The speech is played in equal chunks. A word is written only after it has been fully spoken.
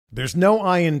There's no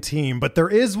I in team, but there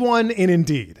is one in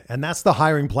Indeed, and that's the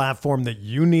hiring platform that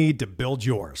you need to build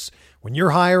yours. When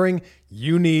you're hiring,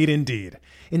 you need Indeed.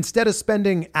 Instead of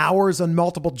spending hours on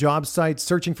multiple job sites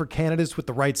searching for candidates with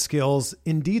the right skills,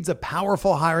 Indeed's a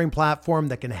powerful hiring platform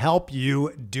that can help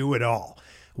you do it all.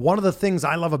 One of the things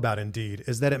I love about Indeed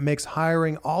is that it makes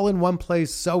hiring all in one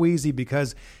place so easy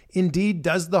because Indeed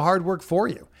does the hard work for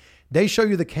you. They show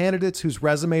you the candidates whose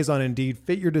resumes on Indeed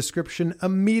fit your description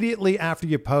immediately after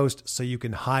you post so you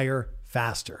can hire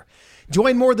faster.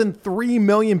 Join more than 3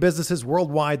 million businesses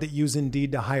worldwide that use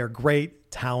Indeed to hire great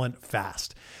talent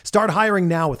fast. Start hiring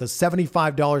now with a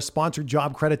 $75 sponsored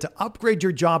job credit to upgrade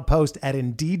your job post at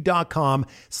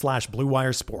Indeed.com/Blue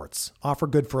Wire Sports. Offer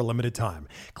good for a limited time.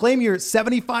 Claim your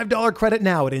 $75 credit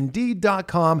now at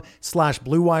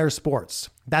Indeed.com/Blue Wire Sports.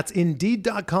 That's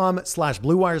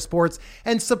Indeed.com/Blue Wire Sports,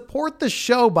 and support the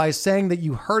show by saying that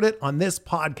you heard it on this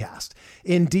podcast.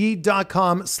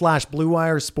 Indeed.com/Blue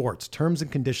Wire Sports. Terms and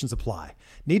conditions apply.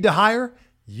 Need to hire?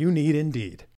 You need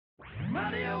Indeed.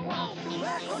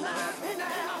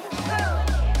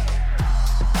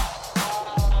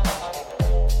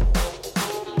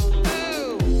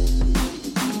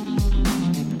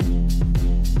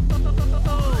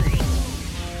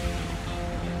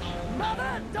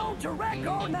 To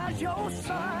recognize your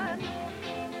son.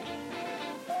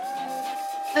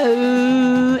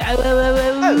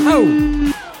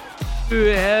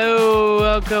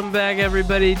 Welcome back,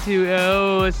 everybody, to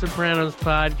a Sopranos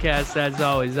podcast. As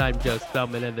always, I'm Joe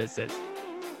Spellman, and this is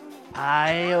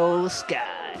Io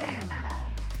Sky.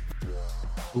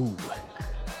 Ooh.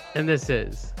 And this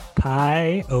is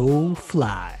Pie O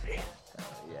Fly.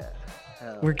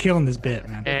 We're killing this bit,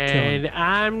 man. And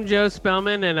I'm Joe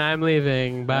Spellman, and I'm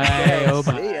leaving. Bye. Oh,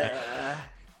 bye.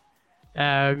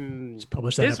 Just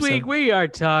publish that This episode. week we are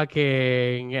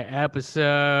talking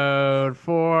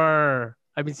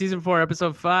season 4,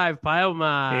 episode 5, Pile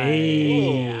My.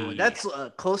 Hey. Ooh, that's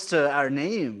close to our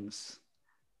names.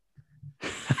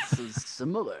 This is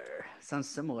similar. Sounds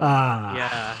similar.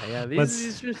 Yeah.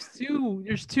 These just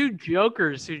there's two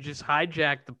jokers who just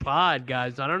hijacked the pod,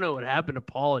 guys. I don't know what happened to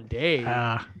Paul and Dave.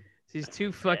 These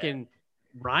two fucking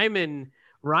rhyming,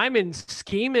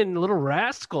 scheming little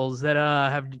rascals that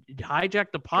have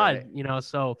hijacked the pod, Right. you know.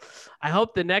 So I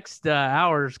hope the next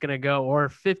hour is gonna go, or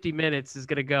 50 minutes is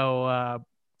gonna go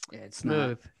It's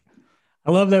smooth.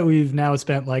 I love that we've now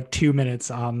spent like 2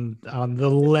 minutes on the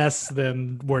less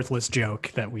than worthless joke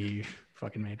that we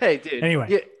fucking made. Hey, dude.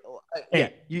 Anyway.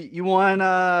 You want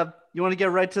to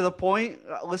get right to the point?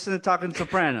 Listen to Talking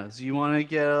Sopranos. You want to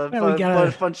get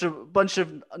a bunch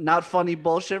of not funny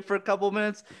bullshit for a couple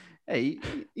minutes? Hey,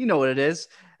 you know what it is.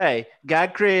 Hey,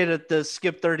 God created the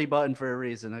skip 30 button for a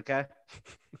reason, okay?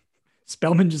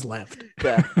 Spellman just left.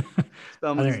 Yeah. Oh,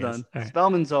 Spellman's there he is. done. All right.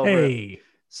 Spellman's over. Hey.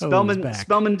 Spellman back.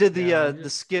 Spellman did the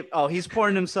skip. Oh, he's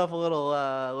pouring himself a little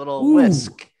Ooh.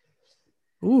 whisk.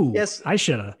 Ooh. Yes. I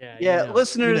should have. Yeah, you know,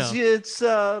 listeners, you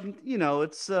know.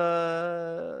 it's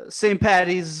St.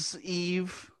 Patty's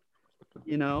Eve.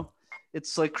 You know,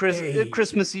 it's like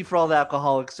Christmas Eve for all the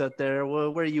alcoholics out there. Where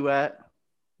are you at?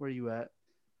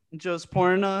 Joe's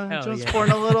pouring a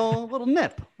little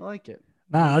nip. I like it.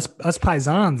 Nah, us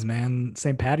paisans, man.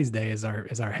 St. Patty's Day is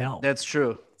our hell. That's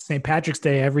true. St. Patrick's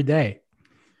Day every day.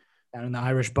 Down in the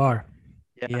Irish bar.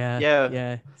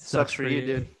 Yeah. Sucks for you,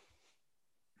 dude.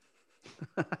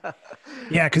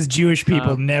 Yeah, because Jewish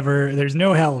people there's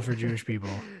no hell for Jewish people.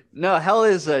 No, hell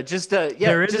is just life.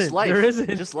 There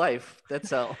isn't. Just life. That's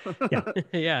hell.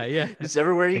 Yeah. Just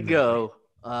everywhere you go.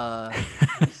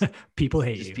 People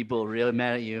hate Just you. people really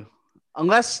mad at you,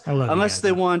 unless I love you guys, they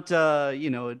though. want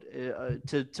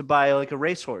to buy like a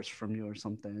racehorse from you or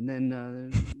something, and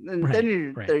then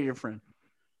they're your friend.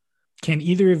 Can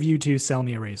either of you two sell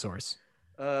me a racehorse?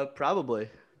 Probably.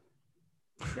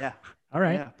 Yeah. All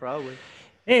right. Yeah, probably.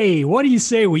 Hey, what do you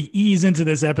say we ease into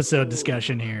this episode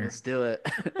discussion here? Let's do it.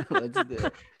 Let's do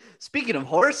it. Speaking of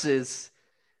horses,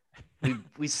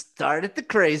 we start at the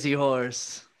Crazy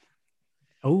Horse.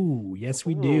 Oh, yes,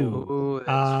 we do. Ooh,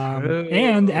 that's true.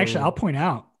 And actually, I'll point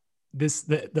out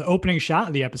the opening shot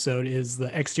of the episode is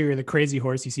the exterior of the Crazy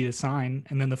Horse. You see the sign,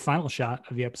 and then the final shot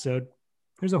of the episode,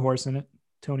 there's a horse in it.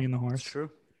 Tony and the horse. That's true.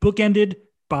 Bookended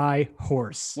by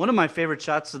horse. One of my favorite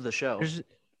shots of the show.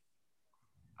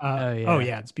 Oh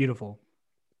yeah, it's beautiful.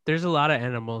 There's a lot of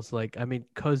animals.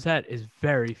 Cosette is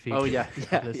very featured. Oh, yeah.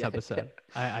 in this episode.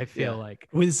 I feel like.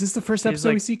 Was this the first She's episode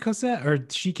like- we see Cosette, or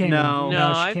she came? No. she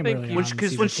I came think early you- on in Because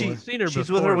season when four. Seen her she's with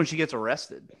before. her when she gets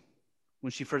arrested.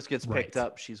 When she first gets picked Right.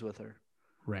 up, she's with her.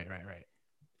 Right.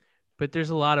 But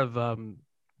there's a lot of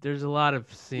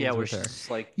scenes Yeah, where with her. she's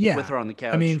like Yeah. with her on the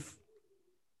couch. I mean,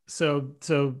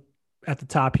 So at the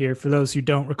top here, for those who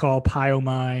don't recall,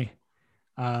 Pyomai,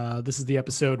 this is the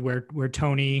episode where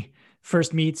Tony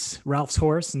first meets Ralph's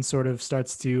horse and sort of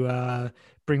starts to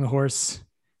bring the horse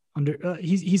under.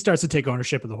 He starts to take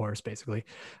ownership of the horse, basically.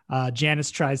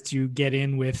 Janice tries to get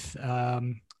in with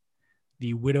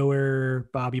the widower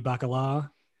Bobby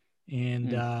Bacala,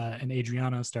 and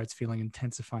Adriana starts feeling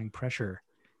intensifying pressure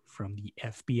from the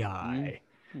FBI.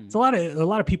 It's a lot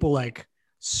of people like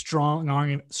strong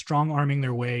arming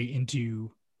their way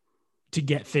to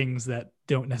get things that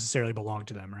don't necessarily belong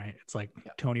to them, right? It's like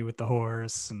Tony with the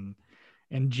horse and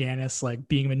Janice like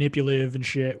being manipulative and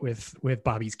shit with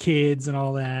Bobby's kids and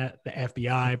all that. The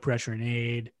FBI pressuring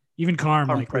Aid, even Carm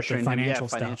like with the financial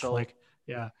stuff. Like,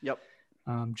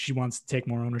 she wants to take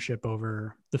more ownership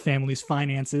over the family's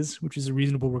finances, which is a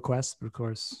reasonable request. But of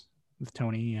course, with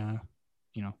Tony,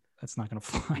 that's not going to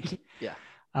fly.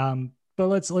 But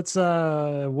let's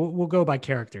we'll go by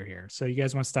character here. So you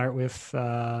guys want to start with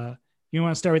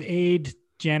Aid,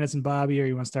 Janice, and Bobby, or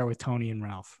you want to start with Tony and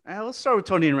Ralph? Let's start with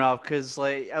Tony and Ralph, because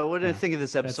like I wouldn't think of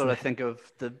this episode. I think of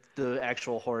the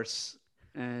actual horse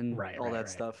and all that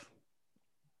stuff.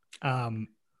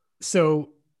 So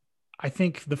I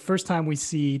think the first time we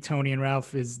see Tony and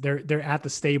Ralph is they're at the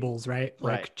stables, right?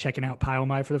 Like checking out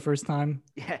Pyomai for the first time.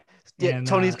 Yeah. And,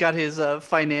 Tony's got his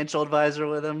financial advisor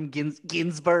with him,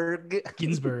 Ginsburg.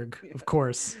 Ginsburg, of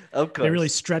course. Of course. They really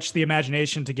stretched the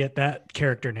imagination to get that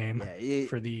character name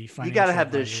for the financial You got to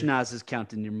have advisor. the schnozzes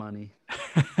counting your money.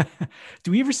 Do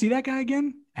we ever see that guy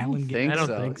again? Alan I don't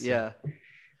think so.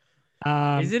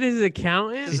 Yeah. Is it his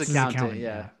accountant? His accountant,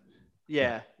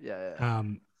 yeah.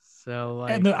 So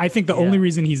like, and I think the only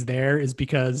reason he's there is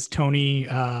because Tony,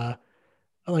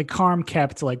 like Carm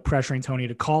kept like pressuring Tony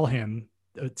to call him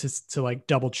to like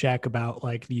double check about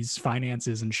like these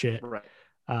finances and shit. Right.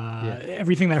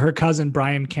 Everything that her cousin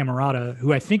Brian Camerata,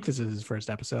 who I think this is his first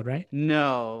episode, right?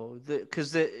 No,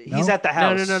 because he's at the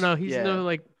house. No. He's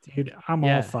like, dude, I'm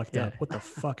all fucked up. What the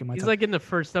fuck am I? He's like in the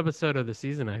first episode of the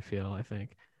season. I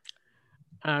think.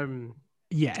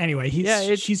 Yeah. Anyway,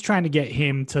 she's trying to get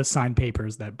him to sign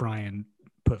papers that Brian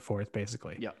put forth,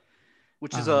 basically. Yeah.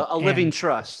 Which is a living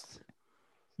trust.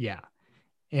 Yeah.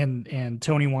 And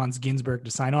Tony wants Ginsburg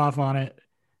to sign off on it.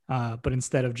 But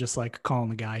instead of just like calling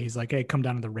the guy, he's like, hey, come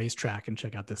down to the racetrack and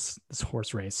check out this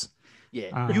horse race.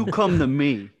 Yeah. You come to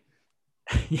me.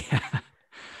 Yeah.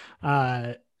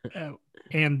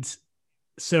 And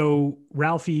so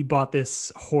Ralphie bought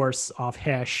this horse off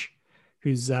Hesh,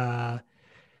 whose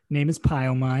name is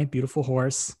Pyomai, beautiful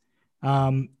horse.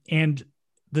 And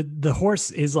the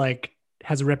horse is like,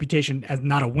 has a reputation as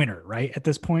not a winner, right? At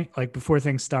this point, like before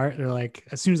things start, they're like,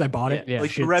 as soon as I bought it,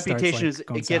 like the reputation is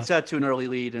it gets out to an early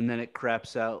lead and then it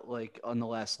craps out like on the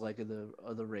last leg of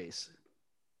the race.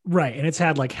 Right. And it's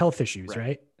had like health issues,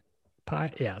 right?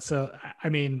 Yeah. So, I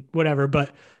mean, whatever, but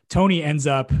Tony ends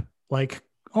up like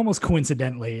almost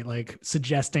coincidentally, like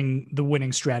suggesting the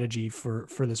winning strategy for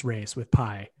this race with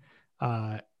Pi,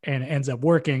 and it ends up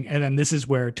working. And then this is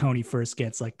where Tony first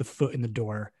gets like the foot in the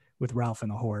door with Ralph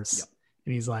and the horse. Yep.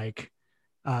 And he's like,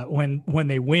 when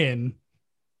they win,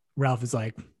 Ralph is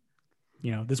like,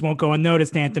 this won't go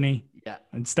unnoticed, Anthony. Yeah.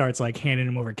 And starts like handing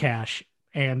him over cash.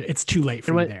 And it's too late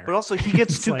for me there. But also he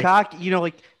gets too cocky,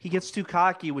 he gets too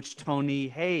cocky, which Tony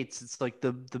hates. It's like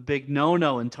the big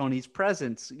no-no in Tony's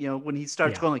presence, when he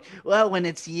starts going like, well, when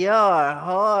it's your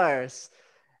horse.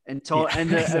 And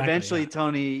eventually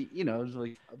Tony,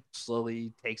 like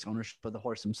slowly takes ownership of the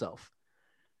horse himself.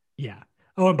 Yeah.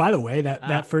 Oh, and by the way,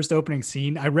 that first opening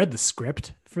scene, I read the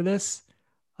script for this,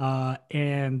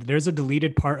 and there's a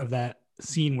deleted part of that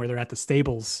scene where they're at the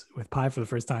stables with Pi for the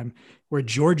first time, where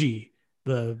Georgie,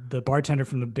 the bartender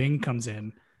from the Bing, comes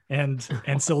in, and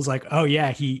Syl's like, oh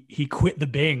yeah, he quit the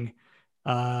Bing,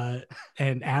 and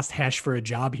asked Hesh for a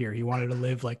job here. He wanted to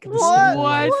live like this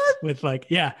life with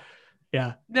like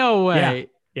no way.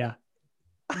 Yeah.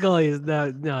 No, you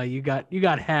got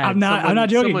hacked. I'm not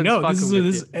joking. No,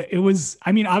 it was,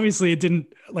 I mean, obviously it didn't,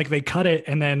 like they cut it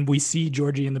and then we see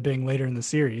Georgie in the Bing later in the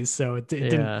series. So it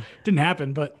didn't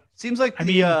happen, but seems like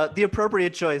the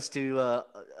appropriate choice to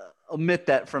omit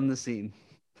that from the scene.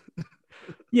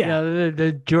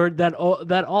 That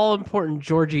all important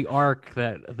Georgie arc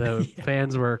that the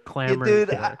fans were clamoring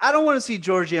for. I don't want to see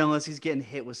Georgie unless he's getting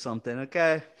hit with something.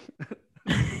 Okay.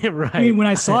 Right. I mean, when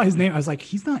I saw his name, I was like,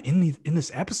 he's not in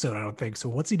this episode, I don't think. So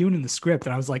what's he doing in the script?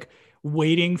 And I was like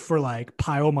waiting for like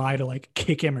Pyomai to like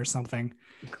kick him or something.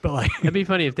 But like it'd be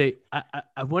funny if they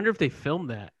I wonder if they filmed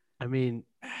that. I mean,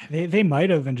 they might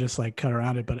have and just like cut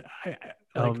around it, but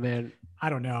man,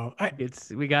 I don't know.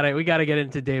 We gotta get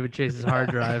into David Chase's hard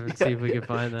drive and see if we can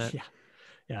find that.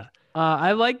 Yeah.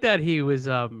 I like that he was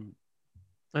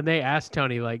and they asked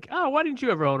Tony like, "Oh, why didn't you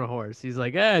ever own a horse?" He's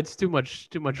like, "It's too much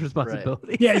responsibility."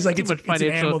 Right. Yeah, he's like, too much financial.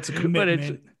 It's an animal, it's a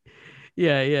commitment.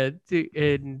 Yeah.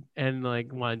 And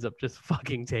like winds up just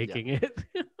fucking taking it.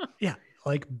 Yeah,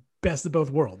 like best of both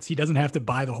worlds. He doesn't have to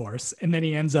buy the horse, and then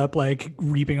he ends up like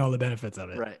reaping all the benefits of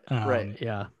it. Right. Right.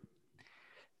 Yeah.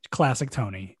 Classic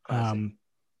Tony. Classic.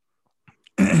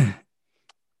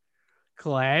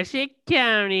 Classic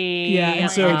Tony. Yeah,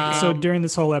 and so during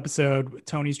this whole episode,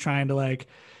 Tony's trying to like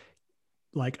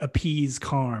appease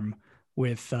Carm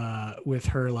with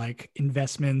her like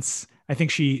investments. I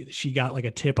think she got like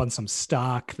a tip on some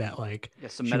stock that like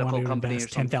some medical company or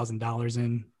 $10,000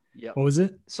 in. Yeah. What was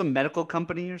it? Some medical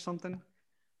company or something.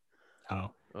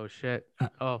 Oh shit.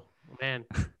 Oh man.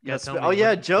 Yes.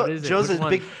 Joe's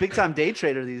a big time day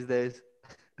trader these days.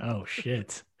 Oh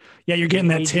shit. Yeah, you're getting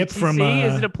that tip from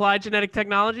is it Applied Genetic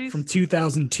Technologies from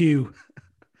 2002?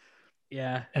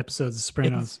 Yeah, episodes of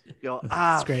Sopranos.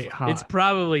 It's great. It's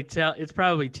probably TDoc. It's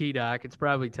probably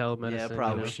telemedicine. Yeah,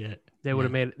 probably. Shit. They would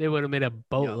have made a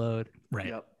boatload. Yep.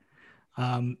 Right.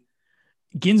 Yep.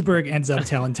 Ginsburg ends up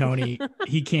telling Tony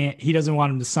he doesn't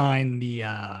want him to sign the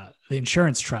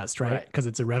insurance trust, right? Because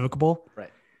it's irrevocable.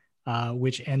 Right.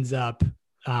 Which ends up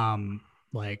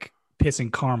like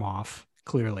pissing Carm off,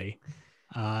 clearly.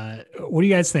 What do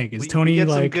you guys think? Is Tony get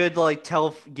like some good like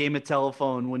game of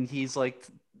telephone when he's like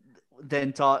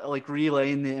then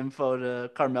relaying the info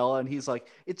to Carmela and he's like,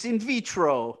 it's in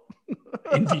vitro.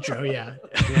 In vitro, yeah.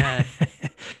 Yeah.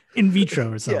 In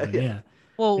vitro or something, yeah.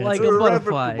 Well, like a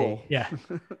butterfly. Yeah,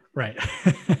 right.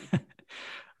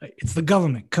 It's the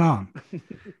government. Calm. Don't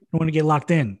want to get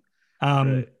locked in.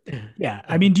 Right. Yeah.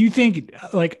 I mean, do you think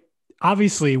like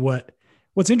obviously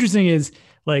what's interesting is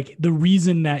like the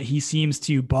reason that he seems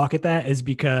to balk at that is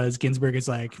because Ginsburg is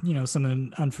like,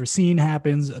 something unforeseen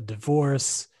happens, a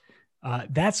divorce.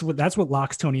 That's what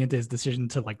locks Tony into his decision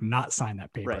to like not sign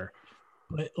that paper. Right.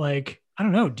 But like, I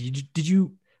don't know. Did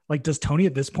you like, does Tony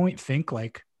at this point think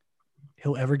like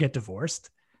he'll ever get divorced?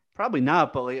 Probably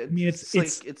not, but like, I mean, it's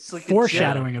like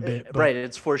foreshadowing a bit, right?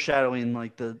 It's foreshadowing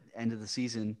like the end of the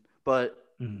season, but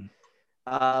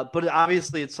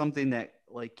obviously it's something that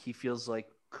like he feels like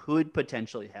could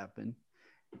potentially happen.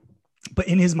 But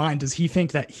in his mind, does he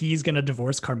think that he's going to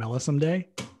divorce Carmela someday,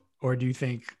 or do you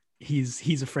think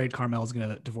he's afraid Carmela's going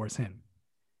to divorce him?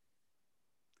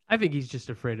 I think he's just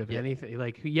afraid of anything.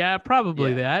 Like,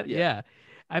 probably that. Yeah.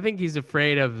 I think he's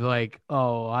afraid of like,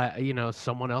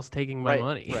 someone else taking my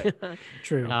money. Right.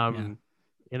 True.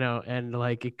 And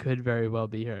like it could very well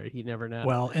be her. You never know.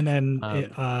 Well, and then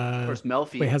of course,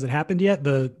 Melfi. Wait, has it happened yet?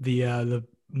 The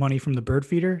money from the bird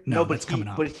feeder? No, but it's coming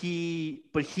up. But he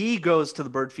goes to the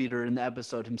bird feeder in the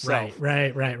episode himself.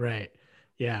 Right.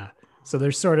 Yeah. So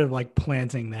they're sort of like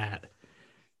planting that.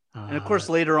 And of course,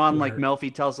 later on, like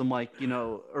Melfi tells him, like,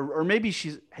 or maybe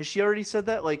has she already said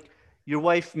that? Like, your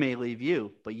wife may leave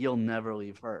you, but you'll never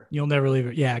leave her. You'll never leave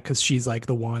her. Yeah, because she's like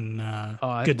the one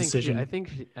good decision. I think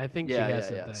she has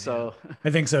said that. So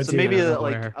I think so too. So maybe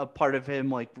like a part of him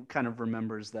like kind of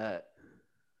remembers that.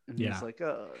 And he's like,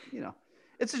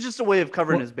 it's just a way of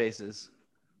covering his bases.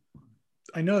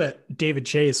 I know that David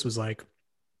Chase was like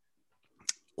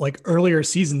earlier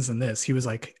seasons than this, he was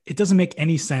like, it doesn't make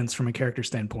any sense from a character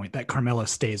standpoint that Carmela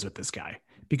stays with this guy,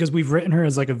 because we've written her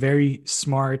as like a very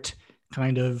smart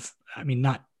kind of, I mean,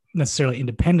 not necessarily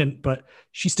independent, but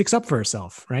she sticks up for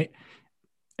herself. Right.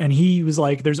 And he was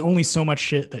like, there's only so much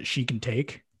shit that she can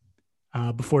take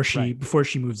before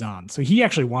she moves on. So he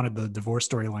actually wanted the divorce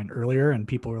storyline earlier, and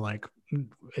people were like,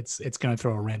 it's going to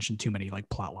throw a wrench in too many like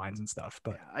plot lines and stuff.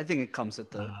 But I think it comes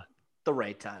at the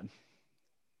right time.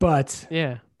 But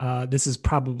this is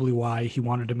probably why he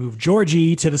wanted to move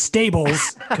Georgie to the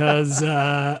stables, because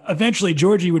eventually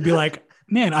Georgie would be like,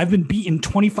 man, I've been beaten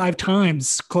 25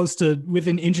 times close to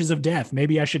within inches of death.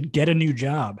 Maybe I should get a new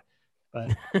job.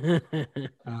 But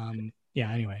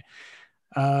anyway.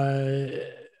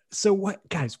 So what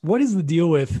is the deal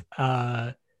with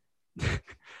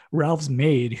Ralph's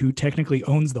maid, who technically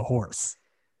owns the horse?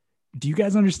 Do you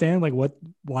guys understand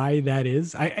why that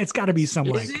is? It's got to be some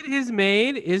Is it his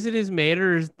maid? Is it his maid,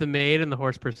 or is the maid and the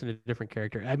horse person a different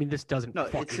character? I mean, this doesn't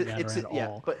fucking matter at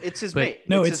all. But it's his maid.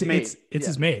 No, it's his maid. It's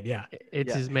his maid. Yeah,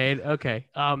 it's his maid. Okay,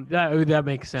 that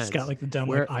makes sense. It's got like the dumb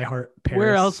I Heart Paris.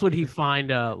 Where else would he find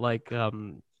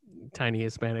tiny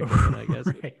Hispanic woman, I guess?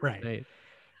 right.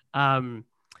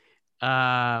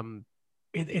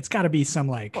 It's got to be some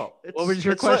like. Well, what was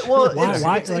your question?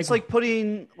 It's like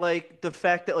putting like the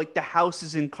fact that like the house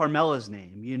is in Carmela's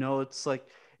name. It's like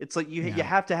It's like you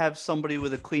have to have somebody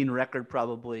with a clean record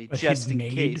probably, but just in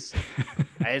case.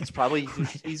 It's probably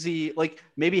easy. Like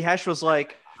maybe Hesh was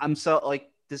like, I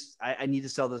need to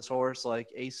sell this horse like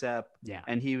ASAP. Yeah.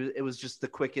 And it was just the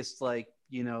quickest like,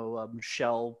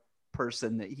 shell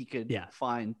person that he could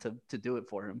find to do it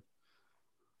for him.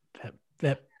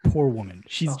 That poor woman.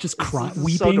 She's just crying,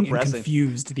 weeping and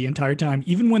confused the entire time,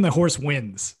 even when the horse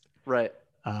wins. Right.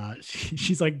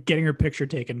 She's like getting her picture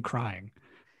taken, crying.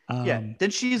 Then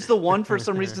she's the one for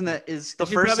some reason that is the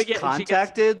first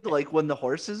contacted, like when the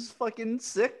horse is fucking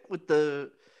sick with the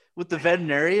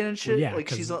veterinarian and shit. Yeah, like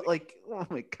she's like, oh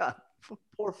my god,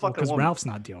 poor fucking woman. Because Ralph's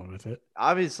not dealing with it.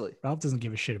 Obviously, Ralph doesn't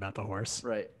give a shit about the horse.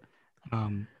 Right.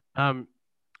 I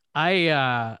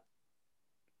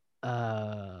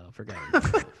forgot.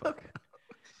 Fuck.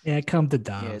 Yeah, come to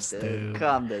Dobbs, dude.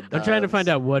 Come to Dobbs. I'm trying to find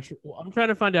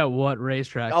out what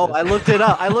racetrack. Oh, I looked it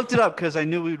up. I looked it up because I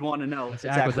knew we'd want to know. It's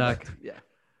Aqueduct. Yeah.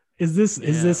 Is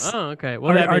this? Oh, okay.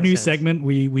 Well, our new segment?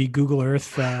 We Google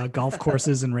Earth golf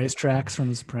courses and racetracks from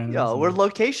The Sopranos. Yeah, we're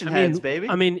location heads, baby.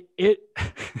 I mean,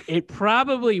 it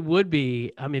probably would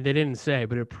be. I mean, they didn't say,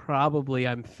 but it probably.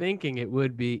 I'm thinking it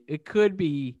would be. It could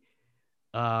be.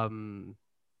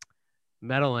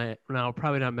 Meadowland. No,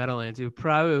 probably not Meadowlands. It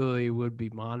probably would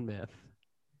be Monmouth.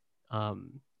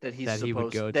 That he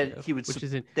would go to.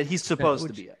 That he's supposed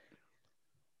to be at.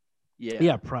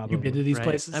 Yeah, probably. You've been to these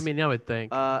places? I mean, I would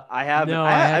think. I haven't. No,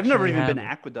 I've never even been to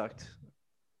Aqueduct.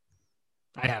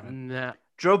 I haven't. Nah.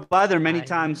 Drove by there many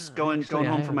times going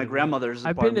home from my grandmother's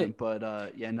apartment,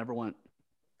 but never went.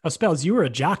 Oh, Spells, you were a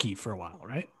jockey for a while,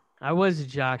 right? I was a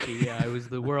jockey. Yeah, I was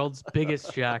the world's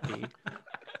biggest jockey.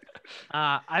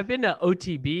 I've been to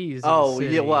OTBs. Oh,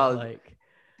 yeah. Well,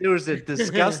 there was a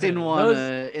disgusting one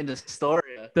in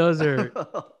Astoria. Those are.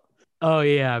 Oh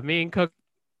yeah, me and Cook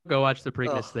go watch the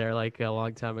Preakness there like a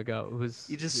long time ago. It was.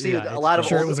 You just see a lot of.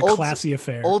 Sure, it was a classy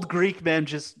affair. Old Greek men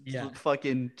just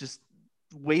fucking just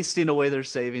wasting away their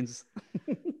savings.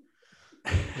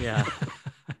 Yeah.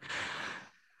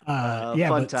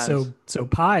 Fun times. So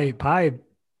Pie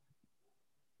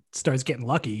starts getting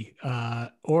lucky,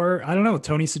 or I don't know.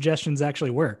 Tony's suggestions actually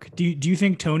work. Do you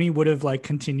think Tony would have like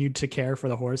continued to care for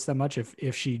the horse that much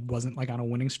if she wasn't like on a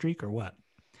winning streak, or what?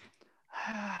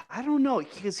 I don't know,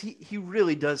 because he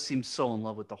really does seem so in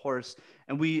love with the horse,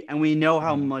 and we know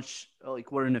how much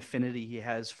like what an affinity he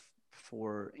has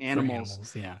for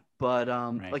animals. Yeah. But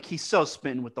like he's so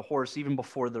smitten with the horse even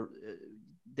before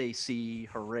they see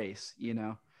her race,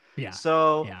 Yeah.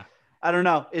 So yeah. I don't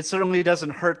know. It certainly doesn't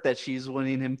hurt that she's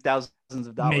winning him thousands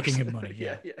of dollars. Making him money.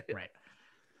 Yeah. Right.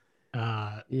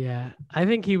 Yeah. I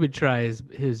think he would try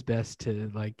his best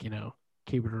to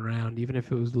keep it around, even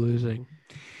if it was losing.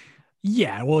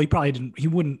 Yeah. Well, he probably didn't. He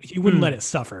wouldn't let it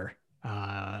suffer.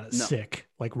 Sick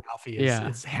like Ralphie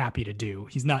is happy to do.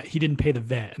 He didn't pay the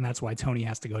vet, and that's why Tony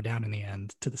has to go down in the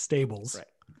end to the stables.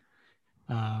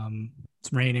 Right.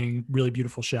 It's raining. Really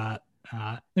beautiful shot.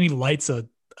 Then he lights a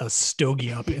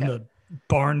stogie up in the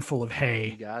barn full of hay.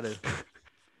 You got it.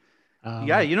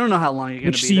 You don't know how long you're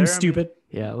going to be there. Which seems stupid.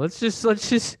 Yeah, let's just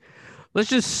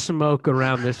smoke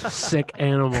around this sick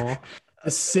animal.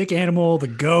 The sick animal, the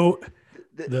goat,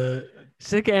 the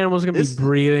sick animal's gonna be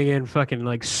breathing in fucking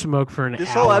like smoke for an hour.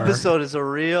 This whole episode is a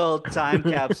real time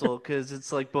capsule because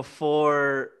it's like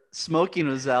before smoking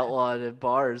was outlawed at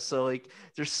bars. So like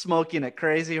they're smoking at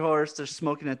Crazy Horse, they're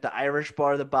smoking at the Irish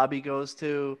bar that Bobby goes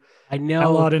to. I know.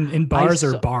 Outlawed in bars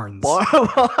or barns? Both,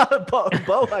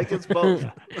 I guess both.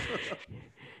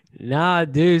 Nah,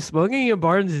 dude, smoking in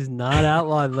barns is not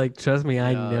outlawed. Like, trust me,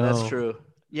 I know. That's true.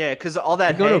 Yeah, because all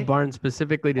that go to a barn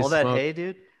specifically to all smoke. That hay,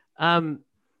 dude.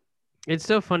 It's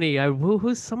so funny.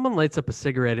 Someone lights up a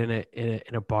cigarette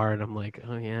in a bar, and I'm like,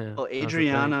 oh yeah. Oh,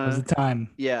 Adriana. Was the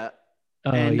time? Yeah. Oh,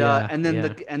 and yeah,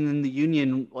 then the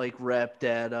union like rep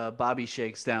at Bobby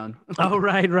Shakedown. Oh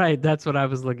right, that's what I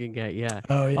was looking at. Yeah.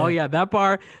 Oh yeah. That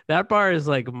bar is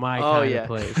like my kind of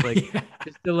place. Like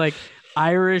just the like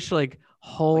Irish like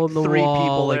hole in the three wall,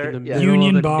 people like there. in the middle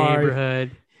Union of the bar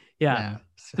neighborhood. Yeah.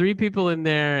 3 people in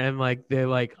there, and like they're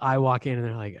like, I walk in and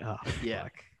they're like, oh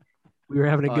fuck. We were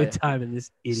having a good time in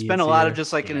this idiot. Spent a lot of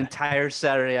just like an entire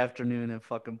Saturday afternoon at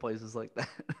fucking places like that.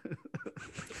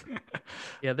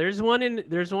 Yeah, there's one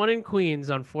in Queens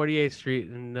on 48th Street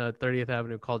and 30th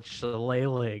Avenue called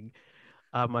Shillelagh.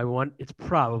 It's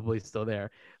probably still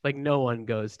there. Like no one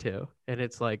goes to, and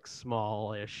it's like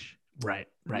smallish. Right.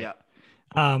 Yeah.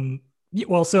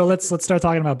 Well, so let's start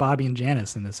talking about Bobby and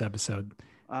Janice in this episode.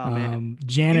 Oh man,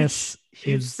 Janice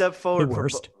huge is step forward the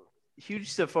worst. Huge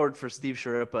step forward for Steve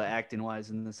Sharippa acting wise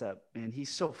in this ep. Man, he's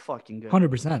so fucking good.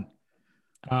 100%.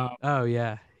 Oh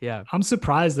yeah. I'm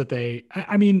surprised that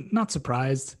I mean, not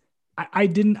surprised. I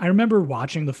remember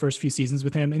watching the first few seasons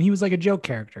with him, and he was like a joke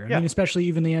character. I mean, especially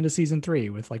even the end of season 3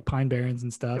 with like Pine Barrens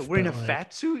and stuff. Wearing a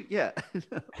fat suit. Yeah.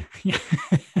 Yeah.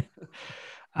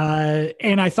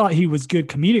 And I thought he was good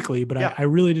comedically, but I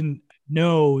really didn't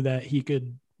know that he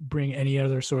could bring any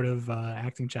other sort of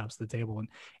acting chops to the table. And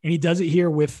he does it here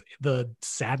with the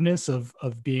sadness of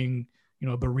being,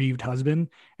 a bereaved husband.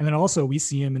 And then also we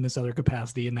see him in this other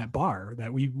capacity in that bar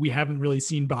that we haven't really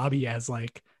seen Bobby as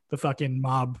like the fucking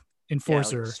mob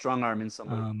enforcer, like strong arm in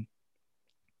somebody,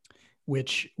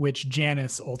 which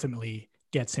Janice ultimately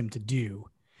gets him to do,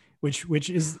 which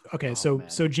is okay. So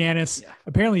Janice,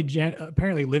 apparently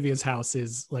Livia's house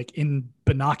is like in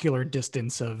binocular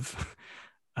distance of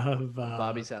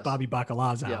Bobby's house, Bobby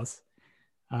Bacala's house,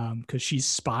 because she's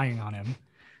spying on him.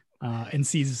 And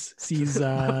sees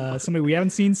somebody we haven't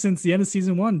seen since the end of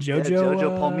season 1, Jojo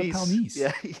Palmise.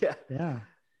 Yeah.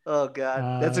 Oh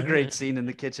god, that's a great scene in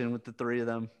the kitchen with the 3 of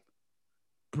them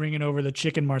bringing over the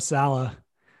chicken marsala.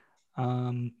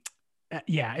 And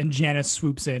Janice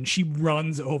swoops in. She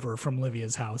runs over from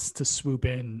Livia's house to swoop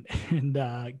in and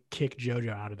kick Jojo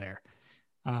out of there.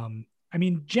 I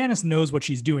mean, Janice knows what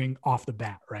she's doing off the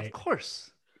bat, right? Of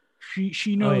course.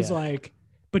 She knows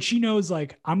but she knows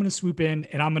like, I'm going to swoop in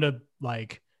and I'm going to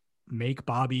like make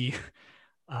Bobby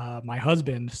my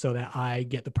husband so that I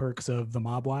get the perks of the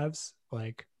mob wives.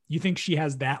 Like, you think she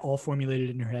has that all formulated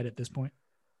in her head at this point?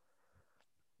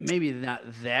 Maybe not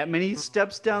that many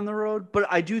steps down the road, but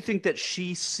I do think that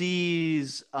she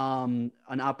sees an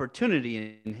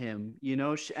opportunity in him,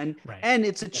 and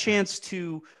it's a chance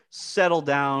to settle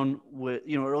down with,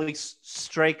 or at least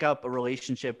strike up a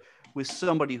relationship with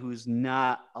somebody who's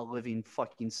not a living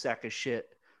fucking sack of shit,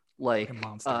 like a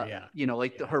monster,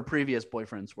 her previous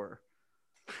boyfriends were.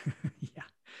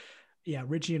 Yeah,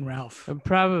 Richie and Ralph. And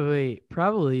probably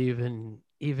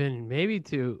even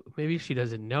maybe she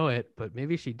doesn't know it, but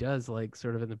maybe she does, like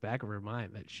sort of in the back of her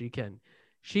mind, that she can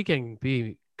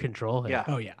control him. Yeah.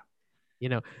 Oh yeah.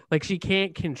 Like she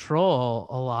can't control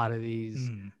a lot of these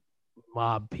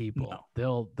mob people.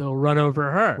 No. They'll run over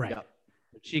her. Right.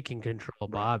 But she can control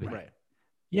Bobby. Right.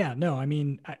 Yeah, no, I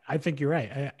mean, I think you're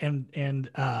right. And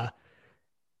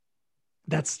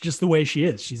that's just the way she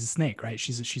is. She's a snake, right?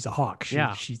 She's a hawk.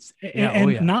 She's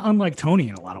not unlike Tony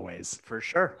in a lot of ways. For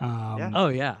sure. Oh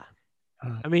yeah.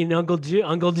 I mean, Uncle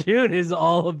June is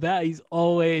all about. He's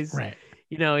always right.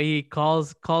 He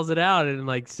calls it out and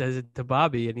like says it to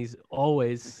Bobby, and he's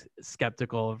always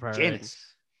skeptical of her.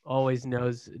 Janice always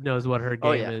knows what her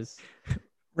game is.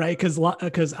 Right,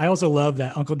 because I also love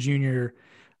that Uncle Junior,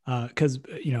 because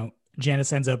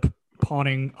Janice ends up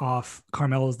pawning off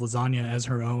Carmela's lasagna as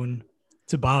her own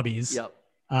to Bobby's. Yep.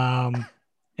 And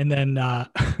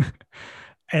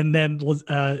then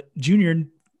Junior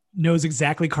knows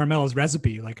exactly Carmela's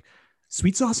recipe, like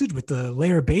sweet sausage with the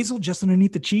layer of basil just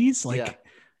underneath the cheese. Like,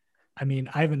 I mean,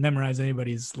 I haven't memorized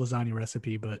anybody's lasagna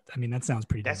recipe, but I mean, that sounds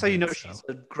pretty. That's how you know she's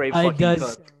a great fucking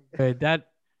cook. That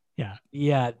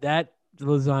that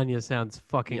lasagna sounds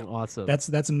fucking awesome. That's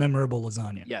a memorable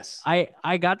lasagna. Yes.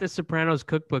 I got the Sopranos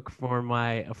cookbook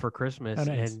for Christmas,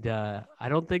 nice. And I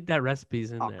don't think that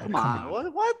recipe's in there. Come on.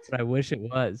 What? But I wish it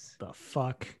was. The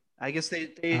fuck? I guess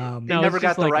they never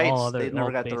got the rights. They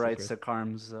never got the rights to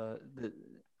Carm's.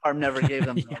 Carm never gave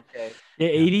them. Okay. Yeah,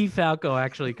 A.D. Falco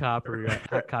actually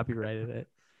copyrighted it.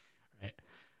 Right.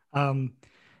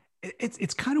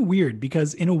 It's kind of weird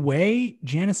because in a way,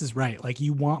 Janice is right. Like,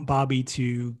 you want Bobby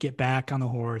to get back on the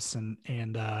horse and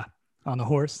on the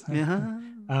horse.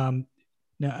 You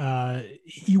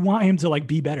want him to like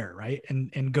be better, right?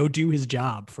 And go do his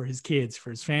job for his kids, for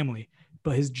his family.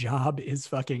 But his job is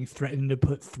fucking threatening to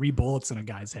put 3 bullets in a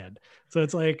guy's head. So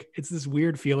it's like, it's this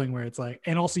weird feeling where it's like,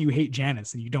 and also you hate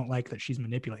Janice and you don't like that she's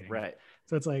manipulating. Right.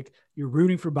 So it's like, you're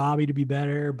rooting for Bobby to be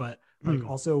better, but like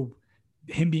also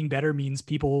him being better means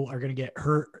people are going to get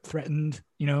hurt, threatened,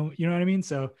 you know what I mean?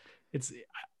 So it's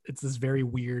this very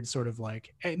weird sort of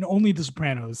like, and only the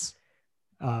Sopranos,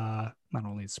 not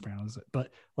only the Sopranos, but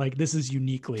like, this is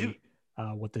uniquely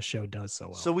what the show does so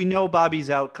well. So we know Bobby's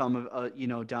outcome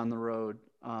of, down the road,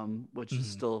 which is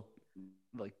still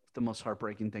like the most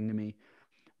heartbreaking thing to me.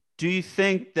 Do you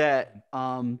think that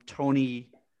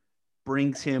Tony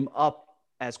brings him up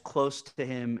as close to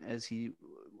him as he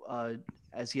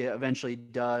eventually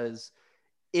does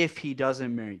if he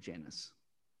doesn't marry Janice?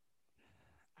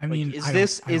 I mean, is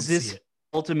this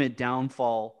ultimate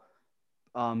downfall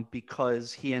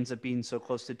because he ends up being so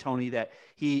close to Tony that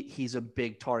he's a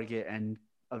big target and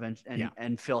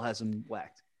Phil has him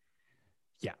whacked?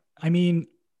 Yeah. I mean,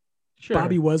 sure.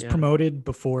 Bobby was promoted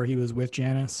before he was with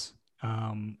Janice.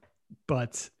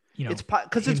 But it's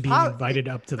because it's being invited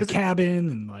up to the cabin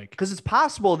and like, because it's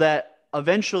possible that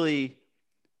eventually,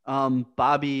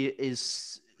 Bobby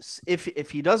is,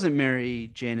 if he doesn't marry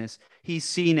Janice, he's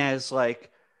seen as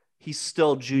like he's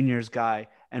still Junior's guy,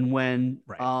 and when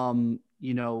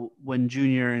when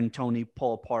Junior and Tony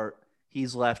pull apart,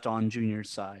 he's left on Junior's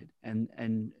side,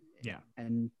 and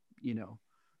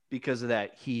because of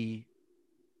that, he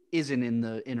isn't in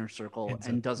the inner circle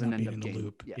and doesn't end up in the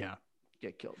loop.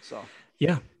 Get killed. So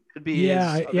could be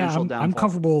I'm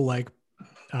comfortable like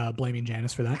blaming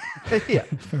Janice for that. Yeah,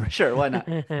 sure, why not?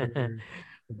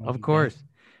 Of course.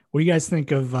 What do you guys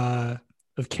think of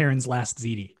Karen's last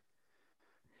ziti?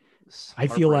 I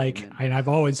feel like, and I've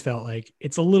always felt like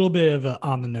it's a little bit of an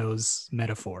on the nose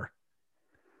metaphor.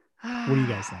 What do you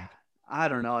guys think? I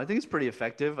don't know. I think it's pretty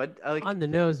effective. I like on the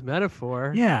nose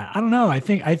metaphor. Yeah, I don't know. I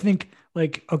think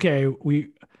like, okay,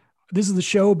 this is the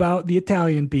show about the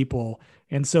Italian people,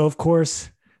 and so of course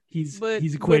he's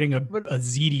equating a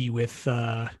ziti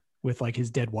with like his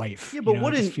dead wife. Yeah, but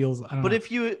what it feels? But if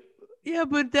you,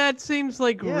 but that seems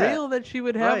like real that she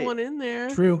would have one in there.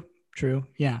 True.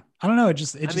 Yeah, I don't know. It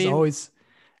just always,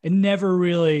 it never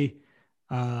really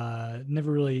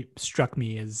struck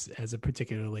me as a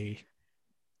particularly.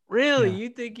 Really, you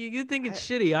think it's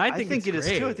shitty? I think it is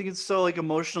too. I think it's so like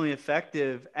emotionally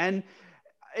effective, and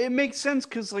it makes sense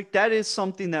because like that is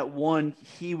something that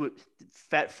he would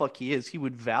he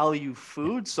would value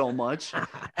food so much,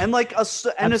 and like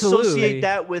associate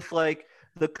that with like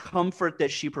the comfort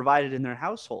that she provided in their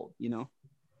household.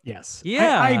 Yes.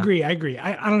 Yeah, I agree. I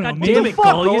don't know. Damn it,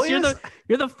 Golius.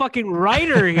 You're the fucking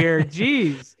writer here.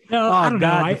 Jeez. No, I don't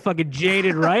know. The fucking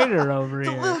jaded writer over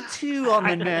here. A little too on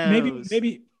the nose.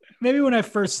 Maybe when I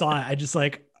first saw it, I just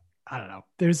like, I don't know.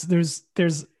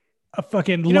 There's a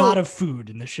fucking lot of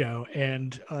food in the show,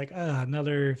 and like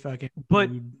another fucking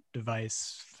food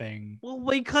device thing. Well,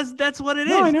 because that's what it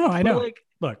is. I know. Like,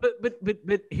 look,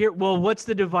 but here, well, what's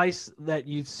the device that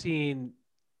you've seen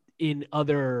in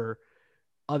other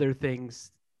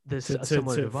things? This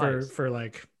similar device for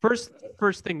like first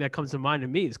thing that comes to mind to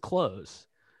me is clothes.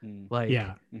 Like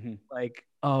like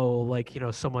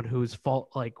someone who's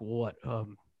like what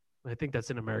I think that's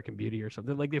in American Beauty or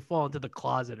something. Like they fall into the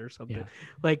closet or something.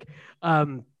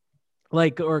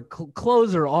 Or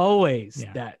clothes are always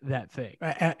that thing.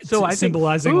 So I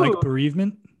symbolizing like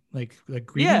bereavement, like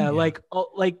grieving. Like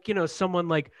someone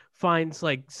like finds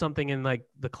like something in like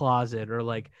the closet, or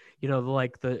like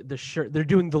like the shirt. They're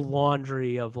doing the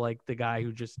laundry of like the guy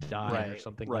who just died or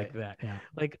something like that. Yeah.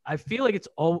 Like I feel like it's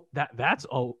all that's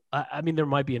all. I mean, there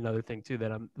might be another thing too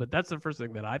but that's the first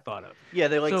thing that I thought of. Yeah,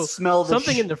 they like smell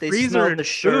something in the freezer, they smell and the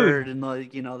shirt, and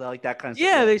like like that kind of stuff.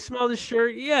 Yeah, they smell the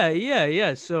shirt.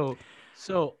 Yeah. So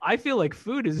I feel like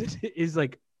food is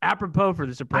like apropos for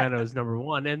The Sopranos, number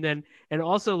one, and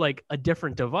also like a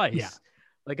different device,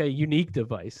 like a unique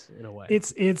device in a way.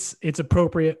 It's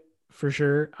appropriate for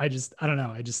sure. I don't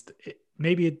know.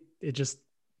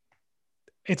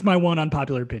 It's my one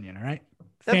unpopular opinion. All right,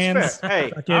 that's fans. Fair. Hey,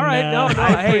 fucking, all right, no,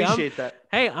 I appreciate that.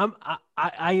 Hey,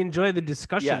 I enjoy the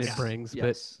discussion it brings,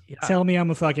 but tell me I'm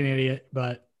a fucking idiot,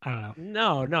 but I don't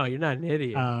know. No, you're not an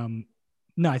idiot.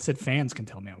 No, I said fans can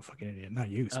tell me I'm a fucking idiot, not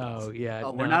you. Spence. Oh yeah,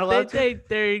 we're not allowed to.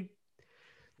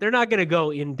 They're not going to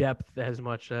go in depth as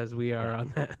much as we are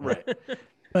on that. Right.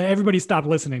 But everybody stopped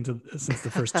listening since the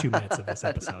first 2 minutes of this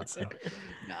episode. So,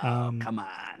 come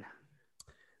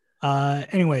on.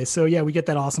 Anyway, so yeah, we get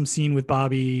that awesome scene with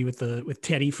Bobby with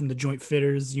Teddy from the Joint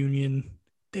Fitters Union,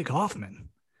 Dick Hoffman.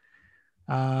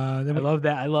 I love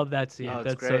that. I love that scene. Oh,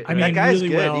 that's great. So I mean, that guy's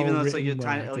good, even though it's like a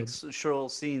tiny, like short little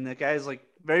scene. That guy's like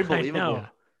very believable.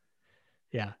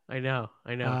 Yeah, I know.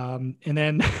 And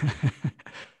then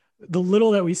the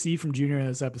little that we see from Junior in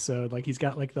this episode, like he's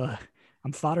got like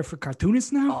I'm fodder for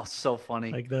cartoonists now. Oh, so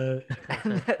funny. Like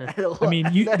I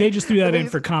mean, they just threw that in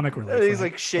for comic relief. He's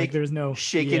like there's no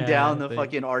shaking down the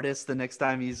fucking artist the next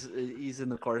time he's in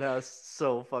the courthouse.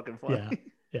 So fucking funny.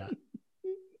 Yeah.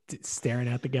 Staring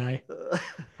at the guy.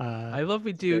 I love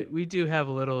we do have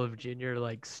a little of Junior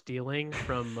like stealing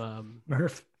from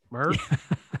Murph.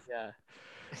 Yeah.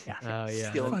 Oh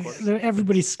yeah.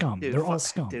 Everybody's scum. Dude, they're all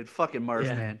scum. Dude, fucking Murph,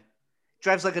 man.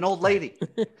 Drives like an old lady.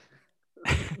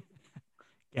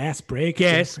 Gas brake.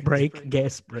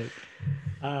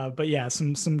 But yeah,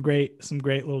 some great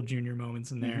little Junior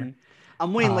moments in there. Mm-hmm.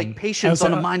 I'm waiting like patience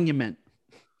on a monument.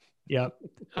 Yep.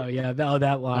 Oh yeah,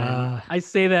 that line. I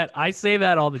say that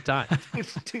all the time.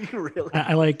 Do you really?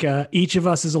 I like each of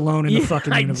us is alone in the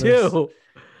fucking universe. I do.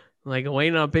 Like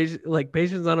waiting on patience, like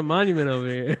patience on a monument over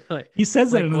here. Like he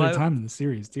says that another time in the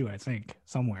series too. I think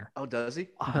somewhere. Oh, does he?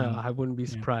 I wouldn't be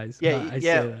surprised. Yeah, I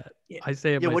say that. I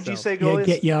say it. Yeah, myself. What'd you say,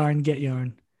 Goliath? Yeah, get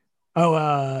yarn.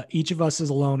 Oh, each of us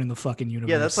is alone in the fucking universe.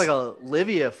 Yeah, that's like a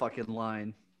Livia fucking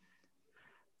line.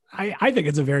 I think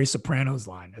it's a very Sopranos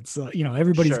line. It's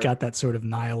everybody's got that sort of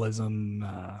nihilism.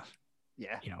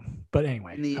 But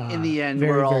anyway, in the end,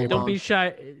 we're all don't be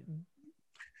shy.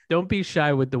 Don't be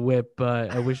shy with the whip.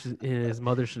 I wish his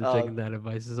mother should have taken that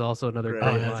advice. Is also another great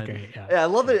line. That's great. Yeah, I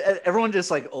love it. Everyone just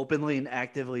like openly and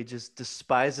actively just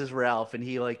despises Ralph, and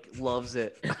he like loves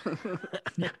it.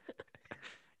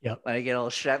 Yep. I get all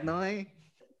Shatney.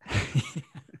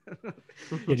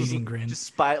 Yeah, just grin.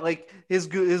 Just like his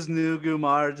new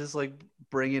Gumar just like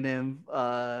bringing him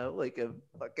like a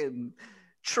fucking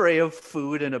tray of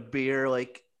food and a beer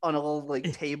like on a little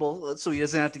like table so he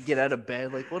doesn't have to get out of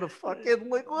bed. Like what a fucking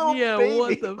like little baby.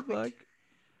 What the fuck?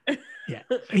 Yeah,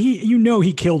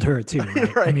 he killed her too.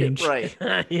 Right? Right. I mean, right.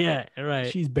 Yeah, right.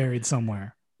 She's buried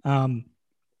somewhere.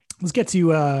 Let's get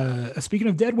to speaking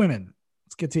of dead women.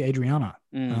 Let's get to Adriana.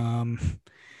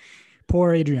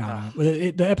 Poor Adriana.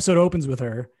 The episode opens with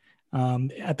her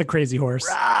at the Crazy Horse,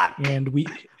 and we.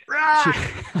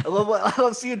 I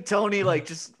love seeing Tony like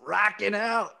just rocking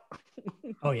out.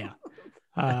 Oh yeah.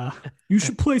 You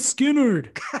should play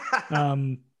Skinnerd.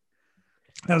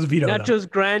 That was Vito. Nachos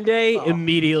Grande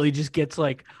immediately just gets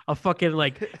like a fucking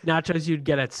like nachos you'd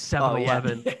get at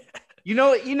 7-Eleven. Yeah. You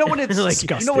know when it's like,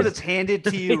 when it's handed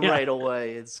to you right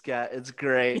away. It's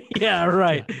great. Yeah,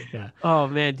 right. Yeah. Oh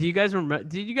man, do you guys remember?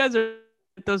 Did you guys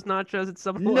eat those nachos at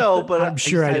some point? No, but I'm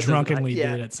sure I drunkenly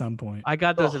did at some point. I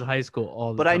got those in high school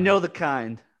all the time. But I know the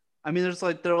kind. I mean,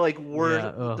 they're like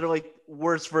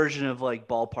worse version of like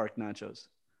ballpark nachos.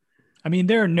 I mean,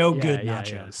 there are no good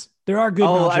nachos. Yeah. There are good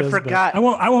nachos. I forgot. I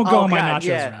won't go on my nachos.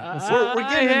 Yeah. We're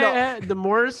getting into the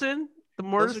Morrison.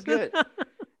 Those are good.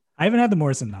 I haven't had the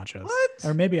Morrison nachos. What?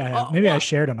 Or maybe I have. Maybe I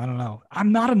shared them. I don't know.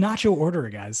 I'm not a nacho orderer,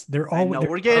 guys. They're all.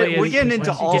 We're getting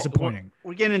into all disappointing.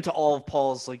 We're getting into all of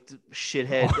Paul's like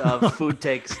shithead food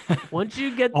takes. Once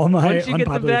you get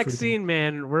the vaccine,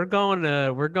 man, we're going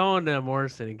to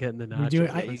Morrison and getting the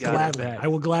nachos. Gladly. I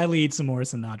will gladly eat some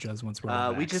Morrison nachos once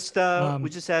we're. We just had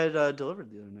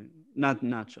delivered the other night. Not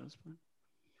nachos. But...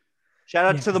 Shout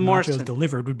out to the Morrison. Nachos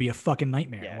delivered would be a fucking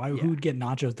nightmare. Who would get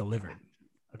nachos delivered?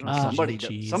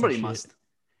 Somebody must.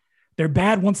 They're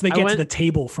bad once they get to the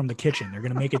table from the kitchen. They're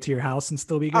gonna make it to your house and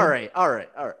still be good. All right.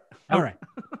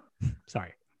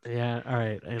 Sorry. Yeah. All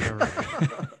right. I know.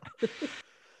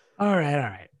 All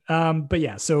right. But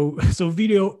yeah. So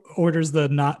Vito orders the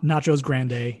nachos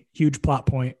grande. Huge plot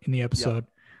point in the episode.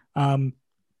 Yep.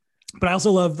 But I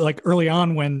also love like early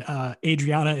on when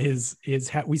Adriana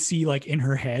we see like in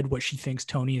her head what she thinks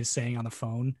Tony is saying on the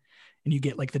phone. And you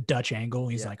get like the Dutch angle.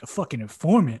 He's like a fucking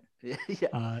informant.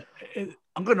 Yeah.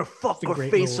 I'm gonna fuck her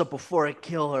face up before I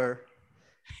kill her.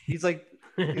 He's like,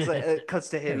 it cuts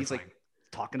to him. He's like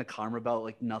talking to Karma about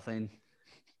like nothing.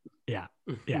 Yeah,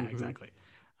 exactly.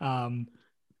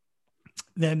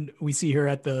 Then we see her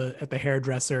at the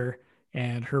hairdresser,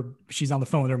 and she's on the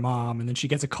phone with her mom, and then she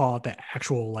gets a call at the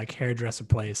actual like hairdresser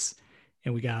place,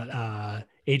 and we got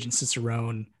Agent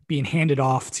Cicerone being handed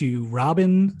off to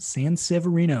Robin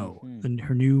Sanseverino,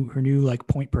 her new like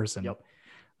point person. Yep.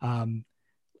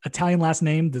 Italian last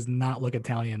name, does not look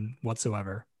Italian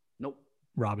whatsoever. Nope.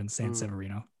 Robin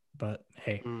Sanseverino. But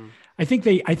hey, I think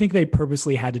they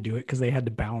purposely had to do it because they had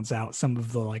to balance out some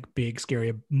of the like big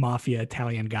scary mafia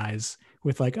Italian guys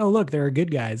with like, oh look, there are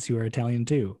good guys who are Italian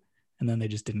too, and then they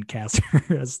just didn't cast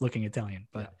her as looking Italian.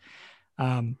 But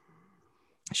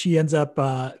she ends up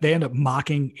they end up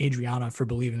mocking Adriana for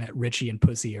believing that Richie and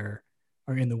Pussy are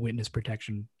in the witness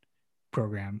protection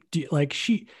program. Do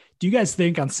you guys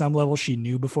think on some level she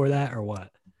knew before that or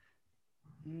what?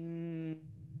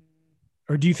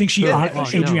 Or do you think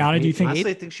Adriana, do you think?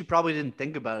 Honestly, I think she probably didn't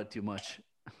think about it too much.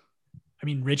 I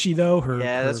mean, Richie though,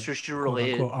 that's true. She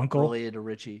related to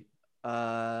Richie.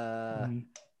 Nah,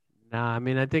 I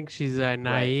mean, I think she's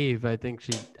naive. Right.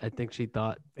 I think she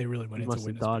thought they really went into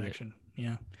witness protection.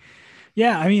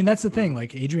 Yeah. I mean, that's the thing.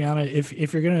 Like Adriana, if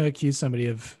you're gonna accuse somebody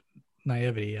of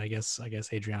naivety, I guess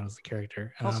Adriana's the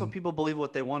character. Also, people believe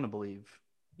what they want to believe.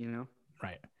 You know.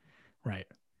 Right.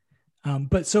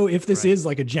 But so if this is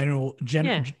like a genuine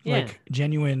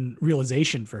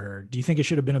realization for her, do you think it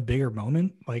should have been a bigger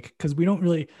moment? Like, because we don't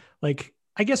really like.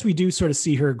 I guess we do sort of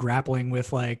see her grappling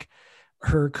with like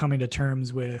her coming to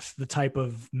terms with the type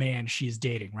of man she's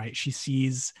dating, right? She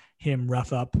sees him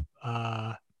rough up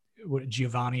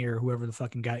Giovanni or whoever the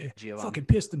fucking guy fucking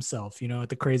pissed himself, at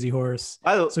the Crazy Horse.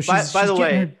 By the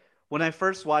way, when I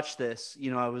first watched this,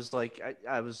 I was like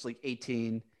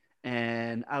 18,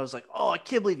 and I was like, oh, I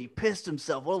can't believe he pissed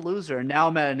himself. What a loser. And now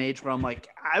I'm at an age where I'm like,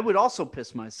 I would also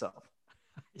piss myself.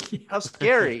 How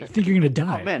scary. I think you're going to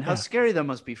die. Oh, man, how scary that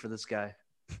must be for this guy.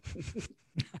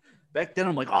 Back then,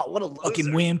 I'm like, oh, what a loser.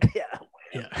 Fucking wimp.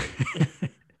 Yeah.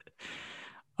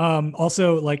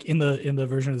 Also, like in the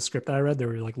version of the script that I read, there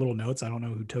were like little notes. I don't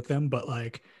know who took them, but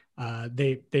like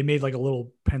they made like a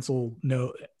little pencil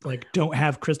note, like, don't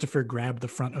have Christopher grab the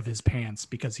front of his pants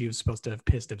because he was supposed to have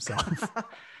pissed himself.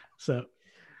 So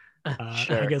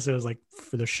sure. I guess it was like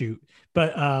for the shoot,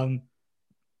 but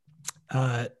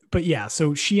yeah,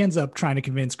 so she ends up trying to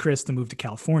convince Chris to move to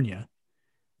California,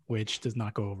 which does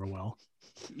not go over well.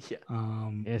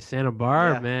 Yeah. Santa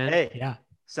Barbara, man. Hey, yeah,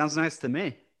 sounds nice to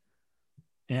me.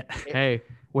 Yeah. Hey,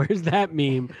 where's that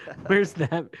meme? Where's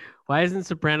that? Why hasn't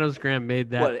Sopranos Graham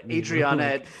made that? What, Adriana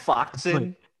at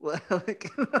Foxen?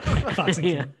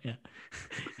 Foxington. Yeah.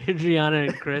 Adriana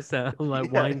and Chris at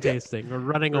like wine tasting or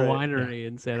running a winery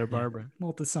in Santa Barbara.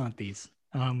 Moltisanti's.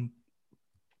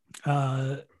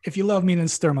 If you love me, then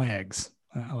stir my eggs.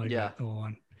 I like that little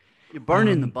one. You're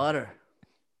burning the butter.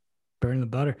 Burning the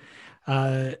butter.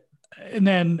 And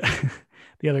then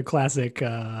the other classic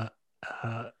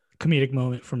comedic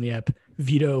moment from the ep,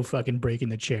 Vito fucking breaking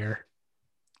the chair.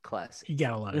 Classic. You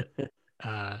gotta love it.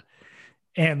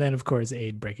 And then, of course,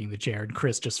 Aid breaking the chair and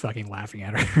Chris just fucking laughing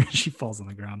at her. She falls on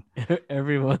the ground.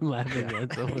 Everyone laughing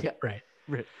at someone. Yeah, right.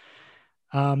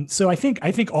 So I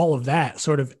think all of that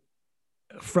sort of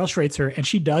frustrates her, and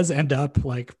she does end up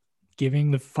like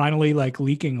finally like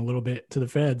leaking a little bit to the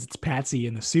feds. It's Patsy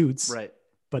in the suits. Right.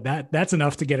 But that's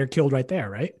enough to get her killed right there,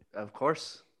 right? Of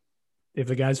course. If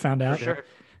the guys found out. For sure.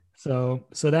 So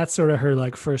that's sort of her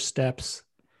like first steps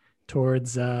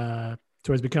towards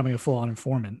becoming a full-on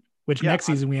informant. Which next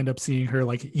season we end up seeing her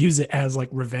like use it as like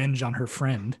revenge on her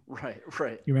friend. Right.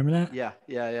 You remember that? Yeah.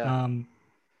 I'm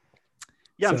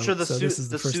sure the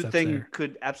suit thing there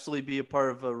could absolutely be a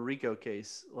part of a RICO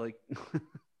case. Like,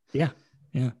 yeah.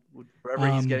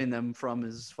 Wherever he's getting them from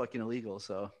is fucking illegal.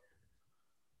 So.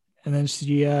 And then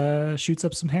she shoots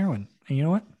up some heroin, and you know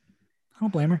what? I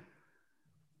don't blame her.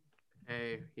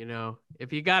 Hey,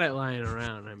 if you got it lying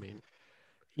around, I mean,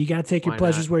 you got to take your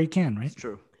pleasures where you can, right? It's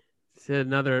true. See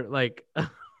another like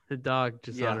the dog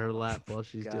just on her lap while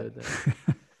she's doing that.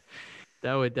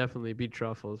 That would definitely be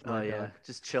Truffles. Dog.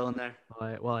 Just chilling there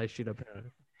while I shoot up her.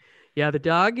 Yeah, the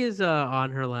dog is on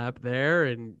her lap there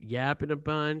and yapping a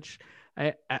bunch.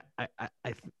 I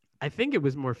think it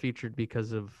was more featured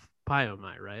because of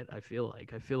Pyomai, right? I feel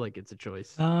like it's a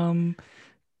choice.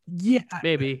 Yeah,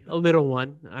 maybe a little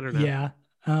one. I don't know. Yeah.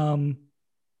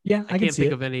 Yeah, I can't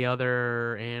think of any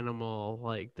other animal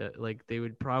like that. Like they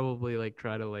would probably like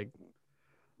try to like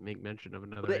make mention of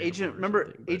another. The agent,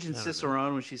 remember Agent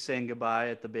Cicerone when she's saying goodbye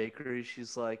at the bakery?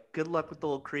 She's like, "Good luck with the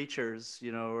little creatures,"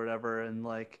 or whatever. And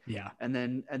like, and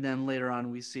then later on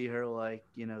we see her like,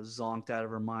 zonked out of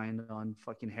her mind on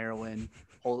fucking heroin,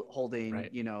 holding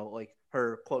like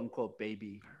her quote unquote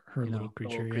baby, her little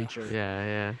creature.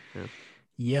 Yeah.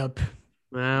 Yep.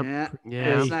 Yeah.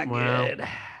 It's not good.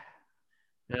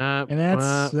 And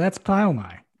that's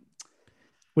Pyomai.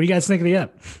 What do you guys think of the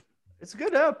ep? It's a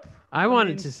good ep. I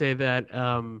wanted to say that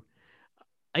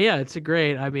it's a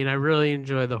great. I mean, I really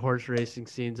enjoy the horse racing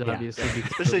scenes, obviously,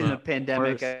 especially in the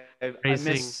pandemic. I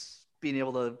miss being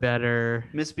able to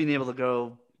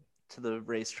go to the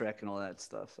racetrack and all that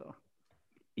stuff. So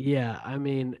yeah, I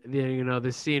mean,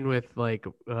 the scene with like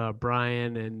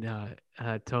Brian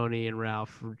and Tony and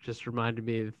Ralph just reminded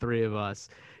me of the three of us.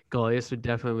 Goliath would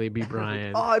definitely be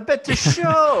Brian. Oh, I bet the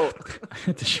show.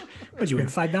 Would you win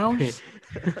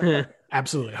 $5?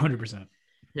 Absolutely, 100%.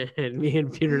 And me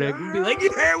and Peter would be like,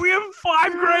 "Yeah, we have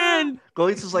 $5,000."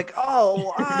 Goliath is like,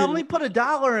 "Oh, I only put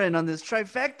 $1 in on this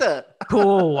trifecta."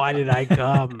 Cool. Why did I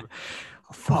come?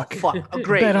 Fuck. Oh,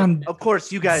 great. Of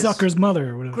course, you guys. Zucker's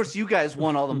mother. Or whatever. Of course, you guys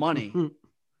won all the money.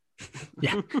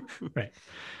 Yeah.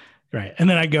 Right. And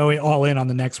then I go all in on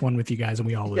the next one with you guys, and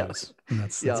we all lose. And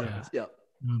that's It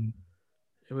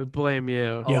would blame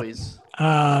you. Always.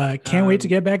 Can't wait to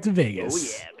get back to Vegas. Oh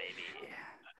yeah, baby.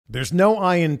 There's no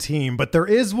I in team, but there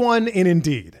is one in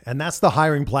Indeed, and that's the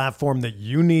hiring platform that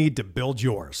you need to build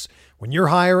yours. When you're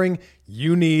hiring,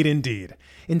 you need Indeed.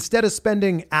 Instead of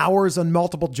spending hours on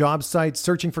multiple job sites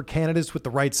searching for candidates with the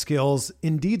right skills,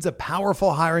 Indeed's a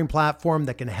powerful hiring platform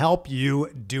that can help you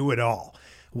do it all.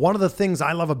 One of the things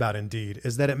I love about Indeed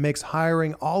is that it makes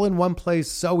hiring all in one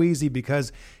place so easy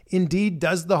because Indeed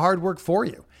does the hard work for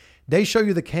you. They show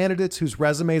you the candidates whose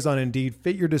resumes on Indeed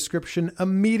fit your description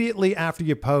immediately after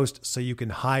you post so you can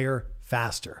hire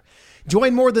faster.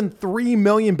 Join more than 3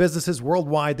 million businesses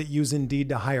worldwide that use Indeed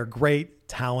to hire great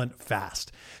talent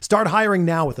fast. Start hiring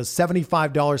now with a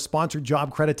 $75 sponsored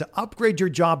job credit to upgrade your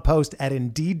job post at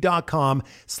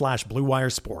Indeed.com/Blue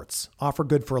Wire Sports. Offer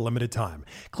good for a limited time.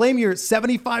 Claim your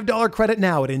 $75 credit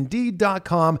now at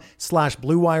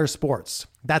Indeed.com/Blue Wire Sports.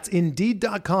 That's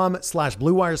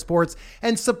Indeed.com/Blue Wire Sports,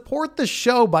 and support the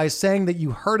show by saying that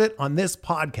you heard it on this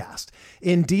podcast.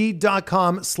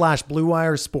 Indeed.com/Blue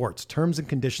Wire Sports. Terms and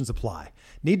conditions apply.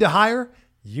 Need to hire?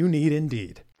 You need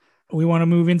Indeed. We want to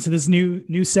move into this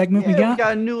new segment we got? We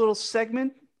got a new little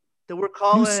segment that we're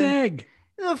calling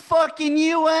the fucking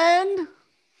UN.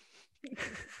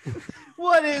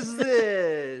 What is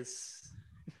this?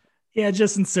 Yeah,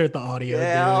 just insert the audio.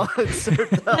 Yeah, I'll insert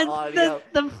the audio.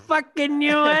 The fucking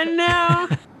UN now.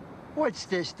 What's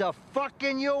this, the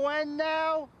fucking UN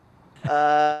now?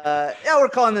 Yeah, we're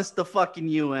calling this the fucking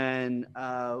UN.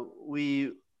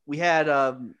 We had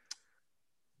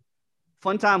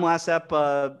fun time last ep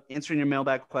answering your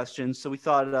mailbag questions. So we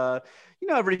thought,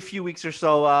 every few weeks or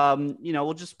so,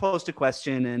 we'll just post a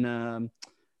question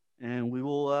and we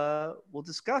will we'll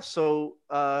discuss. So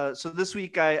this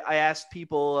week I asked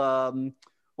people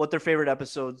what their favorite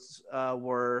episodes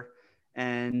were,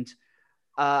 and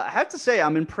I have to say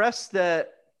I'm impressed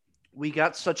that we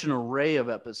got such an array of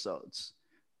episodes.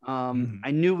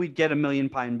 I knew we'd get a million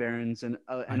Pine Barrens, and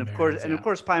of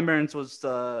course Pine Barrens was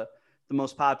the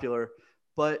most popular.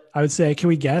 But I would say, can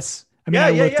we guess? I mean,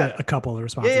 I looked at a couple of the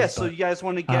responses. Yeah. So you guys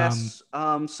want to guess?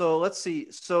 So let's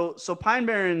see. So Pine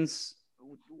Barrens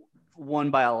won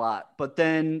by a lot, but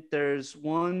then there's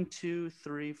 1, 2,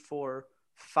 3, 4,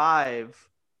 5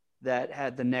 that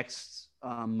had the next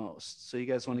most. So you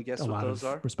guys want to guess what those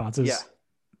are? Responses. Yeah.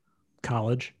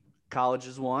 College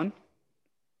is one.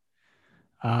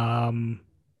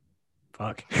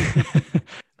 Fuck.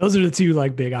 Those are the two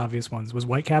big obvious ones. Was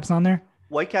Whitecaps on there?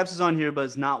 Whitecaps is on here, but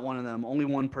it's not one of them. Only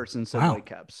one person said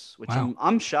Whitecaps, which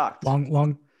I'm shocked.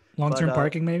 Long-term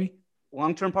parking, maybe?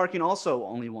 Long-term parking also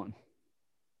only one.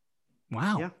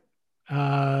 Wow. Yeah.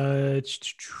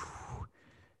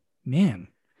 Man,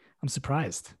 I'm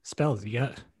surprised. Spells, you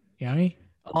got any?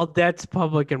 All debts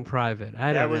public and private.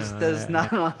 That's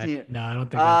not on here. No, I don't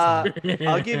think that's on.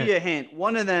 I'll give you a hint.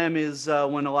 One of them is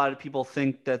when a lot of people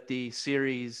think that the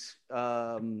series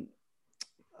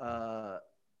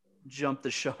jumped the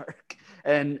shark,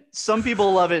 and some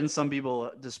people love it and some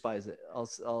people despise it. I'll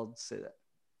say that.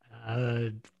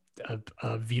 A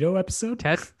veto episode.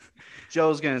 Test.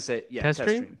 Joe's gonna say Test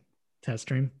stream. Test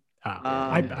stream.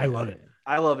 I love it.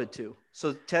 I love it too.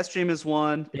 So Test stream is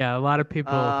one. Yeah, a lot of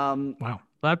people. Wow. A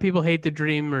lot of people hate the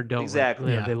dream or don't.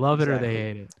 Exactly. They love it or they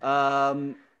hate it.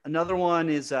 Another one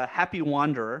is Happy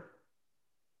Wanderer.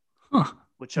 Huh.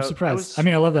 Which I'm surprised.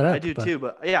 I love that. I do too,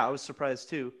 but yeah, I was surprised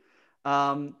too.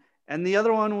 And the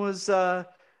other one was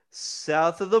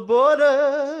South of the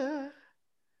Border.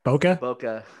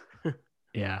 Boca.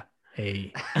 Yeah.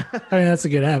 Hey. That's a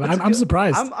good app. I'm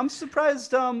surprised. I'm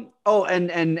surprised. And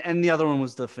the other one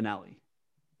was the finale.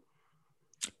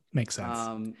 Makes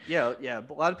sense. Yeah.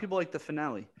 But a lot of people like the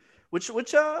finale, which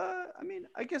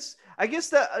I guess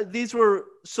that these were,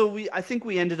 I think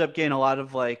we ended up getting a lot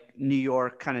of New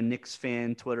York kind of Knicks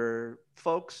fan Twitter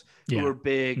folks who were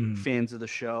big fans of the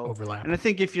show. Overlap. And I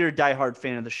think if you're a diehard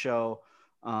fan of the show,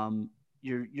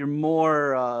 you're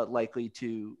more likely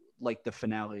to like the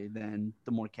finale than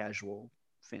the more casual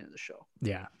fan of the show.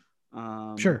 Yeah.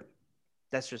 Sure.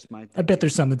 That's just my. I bet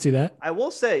there's something to that. I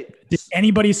will say. Did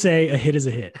anybody say a hit is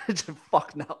a hit?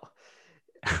 Fuck no.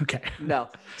 Okay. No.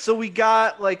 So we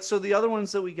got the other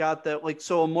ones that we got that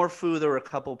Amorfu, there were a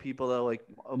couple people that like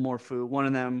Amorfu. One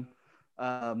of them,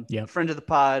 friend of the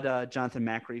pod, Jonathan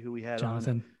Macri, who we had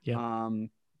on. Yeah.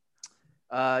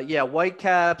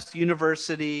 Whitecaps,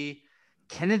 University,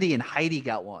 Kennedy and Heidi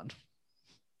got one.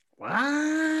 What?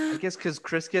 I guess because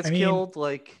Chris gets killed,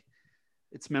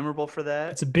 it's memorable for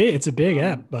that. It's a big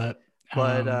app, but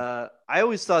I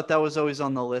always thought that was always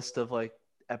on the list of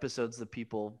episodes that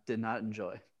people did not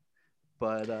enjoy.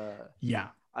 But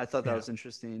I thought that was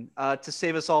interesting. To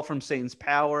Save Us All from Satan's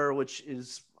Power, which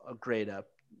is a great app.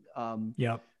 The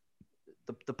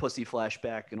pussy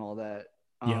flashback and all that.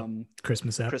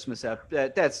 Christmas app.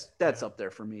 That's up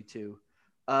there for me too.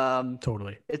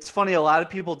 Totally. It's funny. A lot of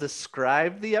people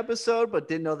described the episode, but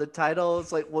didn't know the title.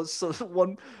 It's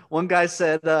one guy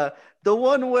said, the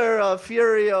one where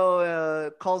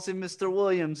Furio calls him Mr.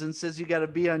 Williams and says, you got a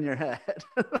bee on your head.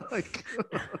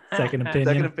 Second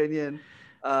opinion.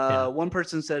 One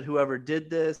person said, whoever did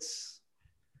this.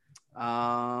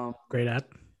 Great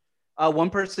app. One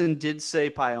person did say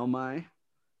Pyomai.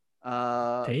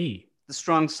 Hey. the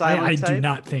strong silent I type. do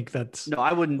not think that's no.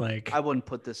 I wouldn't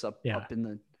put this up in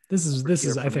the. This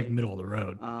is I think middle of the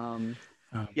road.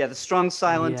 Yeah, the strong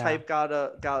silent type got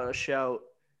a shout.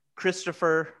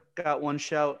 Christopher got one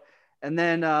shout, and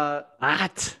then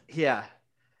what? Yeah.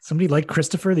 Somebody like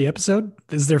Christopher, the episode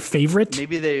is their favorite.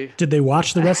 Maybe did they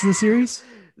watch the rest of the series?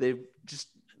 They just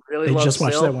really watched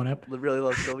that one episode. Really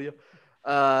love Sylvia.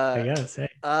 I gotta say.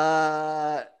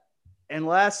 And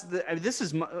last, this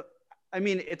is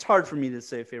it's hard for me to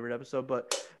say favorite episode,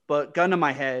 but gun to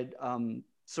my head,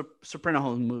 Soprano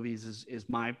Home Movies is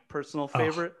my personal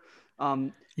favorite.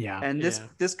 And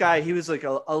this guy, he was like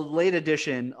a late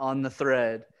addition on the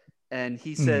thread. And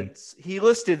he said he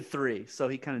listed 3, so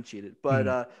he kind of cheated.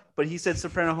 But he said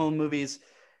Soprano Home Movies,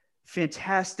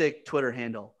 fantastic Twitter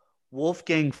handle.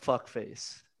 Wolfgang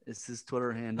Fuckface is his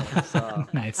Twitter handle. So,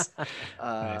 nice.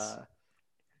 Nice.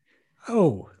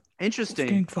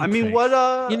 Interesting. I mean, what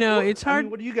it's hard.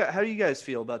 What do you got? How do you guys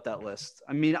feel about that list?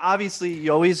 I mean, obviously,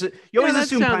 you always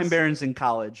assume Pine Barrens in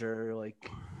college or like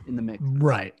in the mix.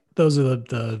 Right. Those are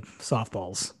the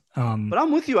softballs. But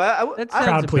I'm with you. I would have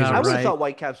thought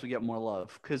Whitecaps would get more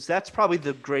love because that's probably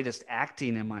the greatest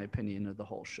acting, in my opinion, of the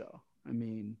whole show. I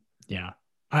mean, yeah,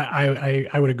 I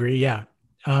would agree. Yeah,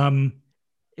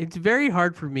 it's very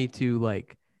hard for me to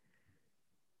like.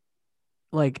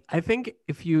 I think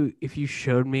if you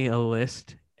showed me a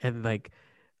list and like,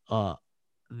 the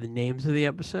names of the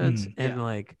episodes and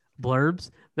like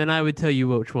blurbs, then I would tell you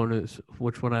which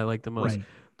one I like the most. Right.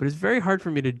 But it's very hard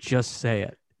for me to just say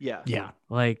it. Yeah.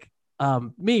 Like,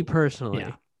 me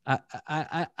personally,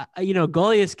 I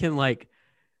Goliath can like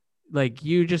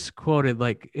you just quoted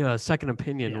like Second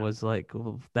Opinion was like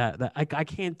that I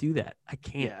can't do that. I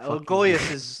can't. Yeah. Well,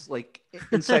 Goliath is like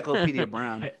Encyclopedia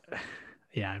Brown.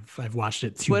 I've watched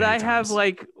it too. But many I times. have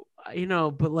like,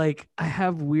 but like I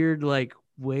have weird like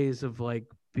ways of like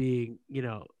being,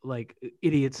 like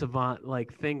idiot savant,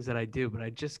 like things that I do, but I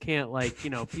just can't like,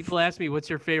 people ask me, what's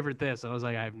your favorite this? I was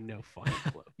like, I have no fucking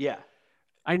clue. Yeah.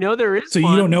 I know there is. So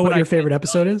you don't know what your favorite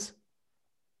episode is?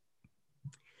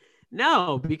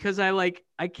 No, because I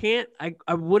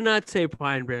would not say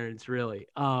Pine Barrens really.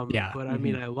 But I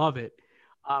mean, I love it.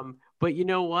 But you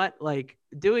know what? Like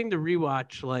doing the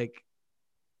rewatch, like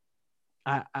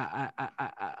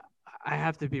I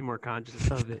have to be more conscious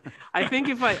of it.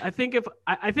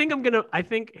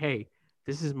 Hey,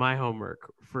 this is my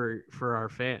homework for our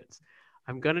fans.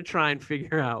 I'm going to try and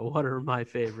figure out what are my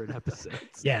favorite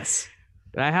episodes. Yes.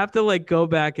 I have to like go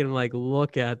back and like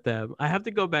look at them. I have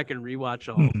to go back and rewatch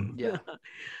all of them. Yeah.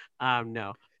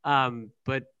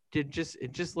 But it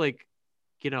just like,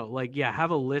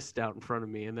 have a list out in front of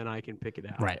me and then I can pick it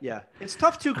out. Right. Yeah. It's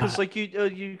tough too. Cause like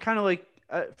you kind of like,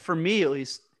 for me at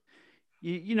least, at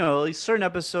least certain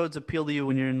episodes appeal to you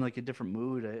when you're in like a different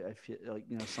mood. I feel like,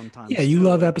 sometimes. Yeah, you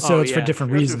love episodes for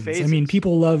different reasons. I mean,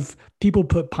 people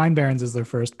put Pine Barrens as their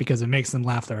first because it makes them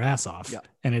laugh their ass off. Yeah.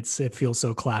 And it feels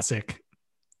so classic,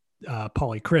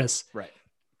 Pauly Chris. Right.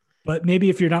 But maybe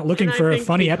if you're not looking for a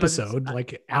funny episode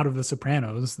like out of The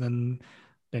Sopranos, then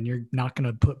you're not going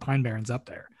to put Pine Barrens up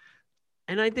there.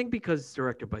 And I think because it's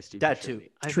directed by Steve That Buscemi. too.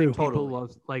 I True. think people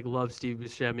love Steve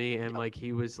Buscemi and like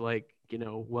he was like,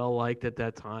 well liked at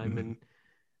that time. And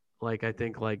like I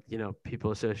think like,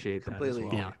 people associate completely. That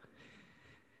as well. Yeah.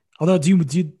 Although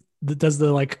does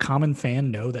the like common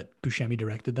fan know that Buscemi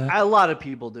directed that? A lot of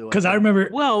people do. Because I remember.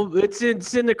 Well, it's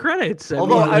in the credits.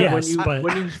 Although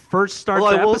when you first start.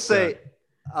 Well, I will say,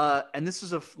 and this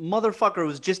is a motherfucker who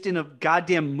was just in a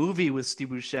goddamn movie with Steve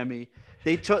Buscemi.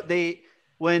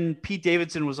 When Pete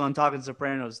Davidson was on Talking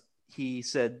Sopranos, he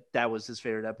said that was his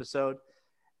favorite episode,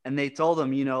 and they told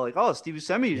him, like, oh, Steve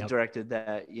Buscemi directed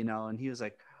that, and he was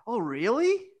like, oh,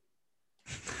 really?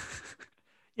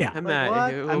 Yeah. Like, what?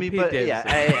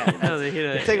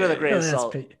 Take it with a grain of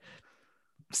salt.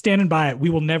 Standing by it.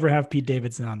 We will never have Pete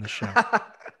Davidson on the show.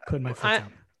 Putting my foot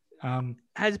down.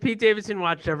 Has Pete Davidson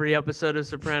watched every episode of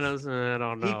Sopranos? I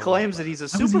don't know. He claims that he's a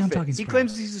super fan. He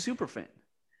claims he's a super fan.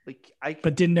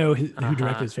 But didn't know who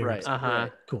directed his favorite.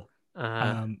 Right. Cool.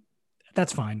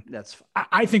 That's fine. That's fine.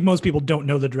 I think most people don't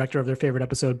know the director of their favorite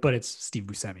episode, but it's Steve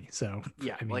Buscemi. So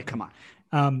yeah, I mean, come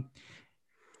on.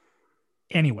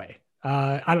 Anyway,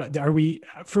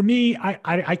 for me,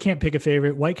 I can't pick a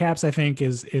favorite. Whitecaps, I think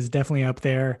is definitely up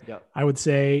there. Yep. I would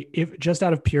say if just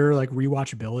out of pure like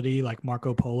rewatchability, like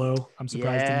Marco Polo, I'm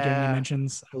surprised didn't get any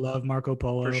mentions. I love Marco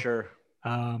Polo for sure.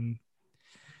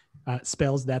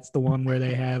 Spells, that's the one where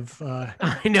they have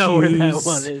I know where that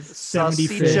one is.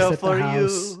 75th at for the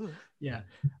house. You. Yeah.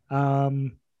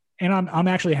 And I'm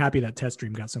actually happy that Test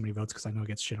Stream got so many votes because I know it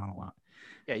gets shit on a lot.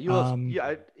 Yeah, you love,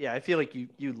 I feel like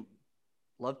you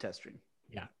love Test Stream.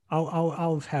 Yeah,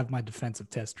 I'll have my defensive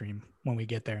test stream when we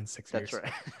get there in 6 years. That's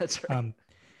right. That's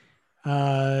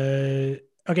right.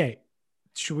 Okay.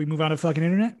 Should we move on to fucking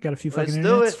internet? Got a few fucking Let's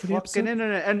do it. For the fucking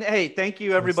internet. And hey, thank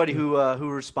you everybody who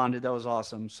responded. That was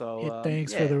awesome. So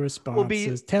thanks for the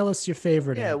responses. Tell us your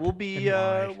favorite. Yeah, we'll be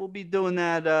doing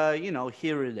that.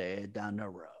 Here or there down the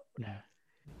road. Yeah.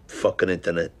 Fucking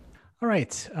internet. All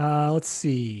right. Let's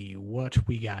see what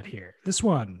we got here. This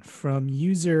one from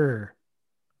user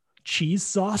Cheese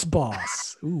Sauce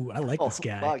Boss. Ooh, I like this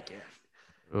guy. Fuck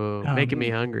yeah. Ooh, making me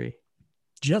hungry.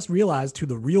 Just realized who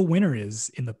the real winner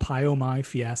is in the Pio Mai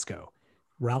fiasco.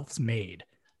 Ralph's maid.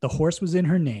 The horse was in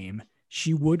her name.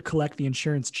 She would collect the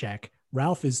insurance check.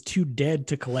 Ralph is too dead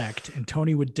to collect, and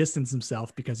Tony would distance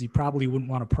himself because he probably wouldn't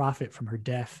want to profit from her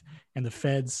death, and the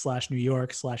feds / New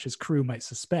York / his crew might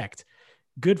suspect.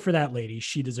 Good for that lady.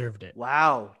 She deserved it.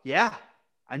 Wow. Yeah.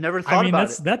 I never thought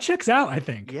about it. That checks out, I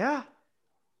think. Yeah.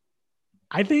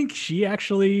 I think she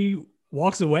actually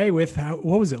walks away with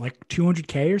what was it, like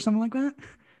 $200K or something like that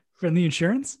from the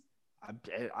insurance?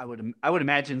 I would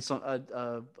imagine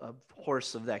a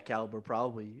horse of that caliber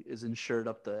probably is insured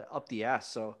up the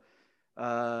ass. So,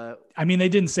 I mean, they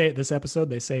didn't say it this episode.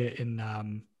 They say it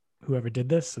in whoever did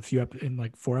this in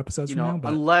like 4 episodes from now.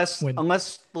 But unless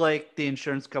like the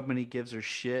insurance company gives her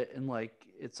shit and like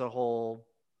it's a whole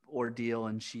ordeal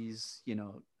and she's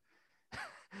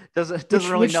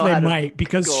doesn't really know how to might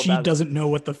because she doesn't know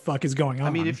what the fuck is going on. I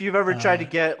mean, if you've ever tried to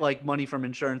get like money from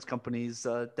insurance companies,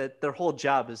 that their whole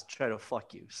job is to try to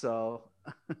fuck you. So,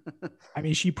 I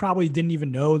mean, she probably didn't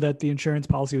even know that the insurance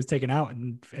policy was taken out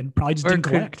and probably just didn't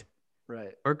collect.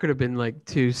 Right. Or could have been like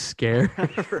too scared.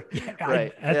 Yeah,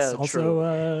 right. That's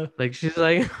also like she's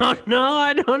like, oh no,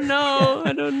 I don't know.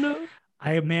 I don't know.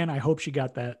 I hope she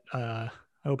got that. I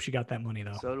hope she got that money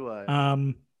though. So do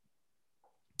I.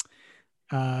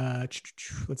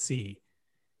 Let's see.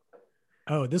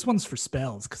 Oh, this one's for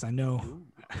spells because I know.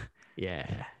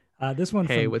 Yeah. This one.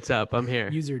 Hey, what's up? I'm here.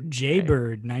 User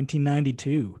Jaybird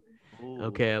 1992.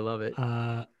 Okay, I love it.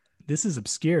 This is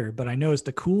obscure, but I noticed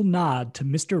a cool nod to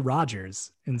Mr.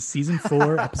 Rogers in season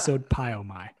 4, episode Pio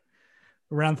Mai.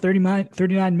 Around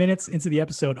 39 minutes into the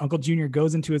episode, Uncle Junior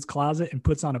goes into his closet and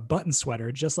puts on a button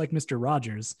sweater, just like Mr.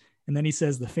 Rogers. And then he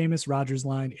says the famous Rogers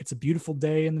line, "It's a beautiful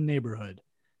day in the neighborhood.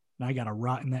 And I got to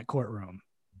rot in that courtroom."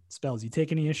 Spells, you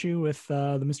take any issue with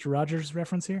the Mr. Rogers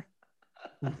reference here?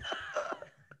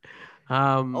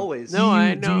 Always. No,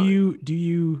 I know.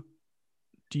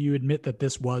 Do you admit that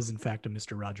this was in fact a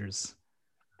Mr. Rogers?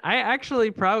 I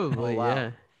actually probably,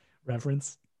 yeah.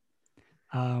 Reference.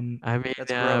 I mean,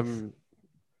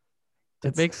 that's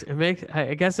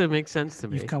I guess it makes sense to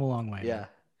me. You've come a long way. Yeah.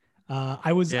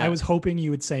 I was hoping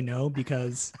you would say no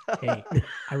because hey,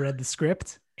 I read the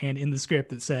script and in the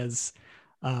script it says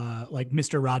like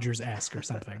Mr. Rogers-esque or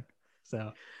something.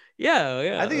 So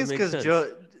yeah. I think it's because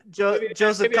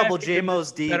Joe's a couple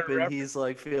JMOs deep and he's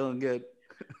like feeling good.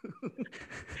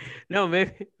 No,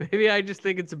 maybe I just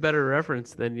think it's a better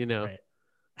reference than right.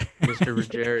 Mr.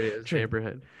 Rogeria's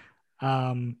neighborhood.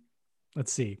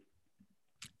 Let's see.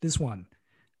 This one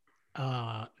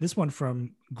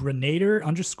from Grenader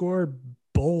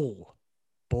 _Bole.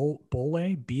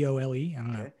 Bole, B-O-L-E. I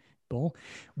don't know. Bole.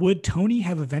 Would Tony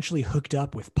have eventually hooked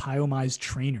up with Pio Mai's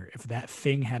trainer if that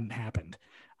thing hadn't happened?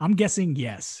 I'm guessing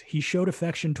yes. He showed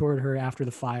affection toward her after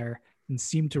the fire and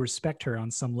seemed to respect her on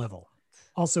some level.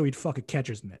 Also, he'd fuck a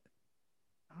catcher's mitt.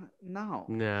 No.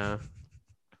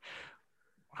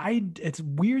 It's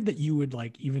weird that you would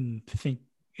like even think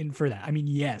for that. I mean,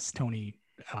 yes, Tony,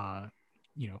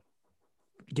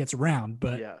 gets around,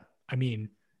 but yeah. I mean,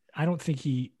 I don't think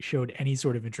he showed any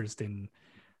sort of interest in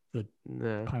the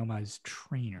Pio Mai's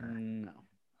trainer.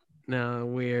 No,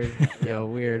 weird. Yo,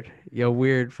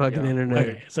 weird fucking internet.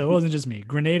 Okay, so it wasn't just me.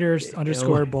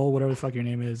 Grenader _Bull, whatever the fuck your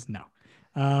name is. No.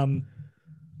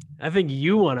 I think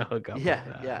you want to hook up with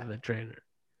the trainer.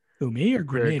 Who, me or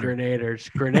Grenader?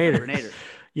 Grenader.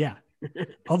 Yeah.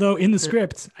 Although in the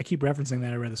script, I keep referencing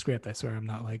that I read the script. I swear I'm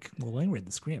not like, well, I read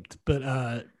the script, but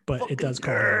it does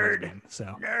call her a lesbian.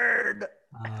 So nerd.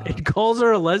 It calls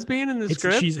her a lesbian in the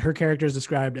script. Her character is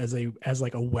described as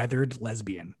like a weathered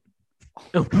lesbian.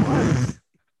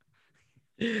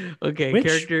 Okay,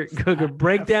 character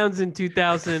breakdowns in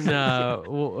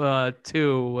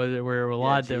 2002 were a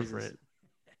lot different.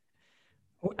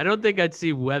 I don't think I'd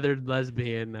see weathered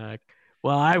lesbian.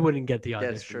 Well, I wouldn't get the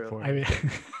audition for it.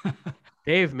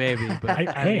 Dave, maybe, but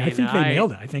I think they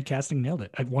nailed it. I think casting nailed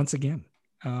it once again.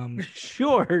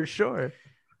 Sure.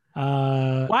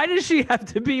 Why does she have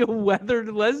to be a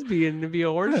weathered lesbian to be a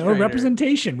horse rider?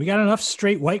 Representation. We got enough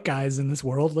straight white guys in this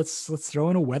world. Let's throw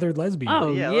in a weathered lesbian.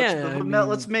 Oh yeah.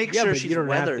 Let's make sure she's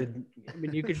weathered.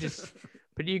 You could just.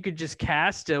 But you could just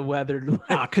cast a weathered.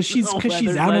 Because she's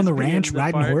out on the ranch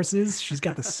riding horses. She's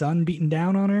got the sun beating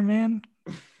down on her, man.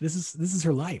 This is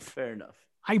her life. Fair enough.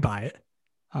 I buy it.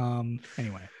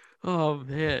 Anyway. Oh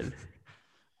man.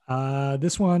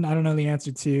 This one I don't know the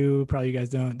answer to. Probably you guys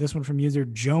don't. This one from user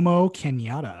Jomo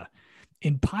Kenyatta.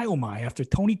 In Pyomai, after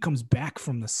Tony comes back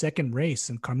from the second race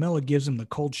and Carmella gives him the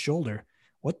cold shoulder,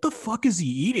 what the fuck is he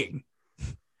eating?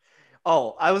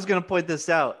 Oh, I was gonna point this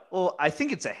out. Well, I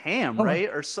think it's a ham, right,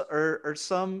 or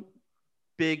some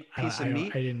big piece of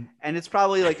meat, and it's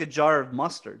probably like a jar of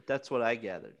mustard. That's what I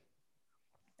gathered.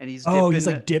 And he's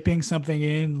like dipping something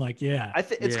in, like I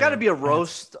think it's got to be a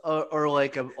roast or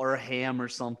a ham or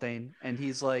something. And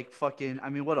he's like fucking. I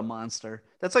mean, what a monster!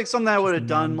 That's like something I would have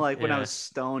done like when I was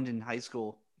stoned in high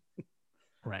school.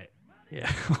 Right.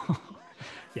 Yeah.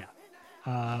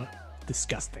 Yeah.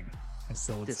 Disgusting. I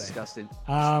still would disgusting.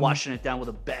 Washing it down with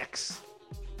a Bex.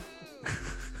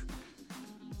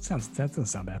 That doesn't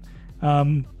sound bad.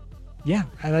 Yeah,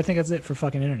 I think that's it for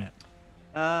fucking internet.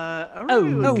 All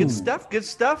right. Good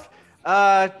stuff.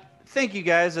 Thank you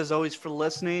guys as always for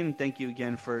listening. Thank you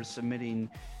again for submitting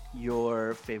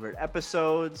your favorite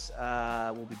episodes.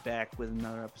 We'll be back with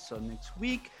another episode next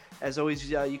week. As always,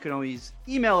 you can always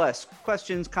email us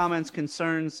questions, comments,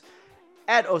 concerns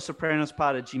at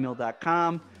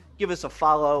osopranospod@gmail.com. Give us a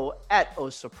follow at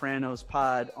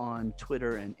osopranospod on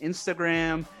Twitter and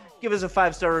Instagram. Give us a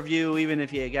 5-star review, even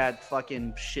if you got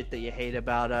fucking shit that you hate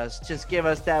about us. Just give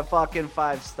us that fucking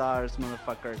 5 stars,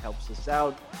 motherfucker. It helps us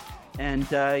out. And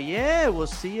we'll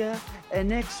see you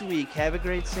next week. Have a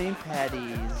great St.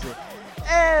 Paddy's.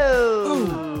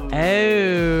 Oh!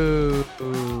 Oh!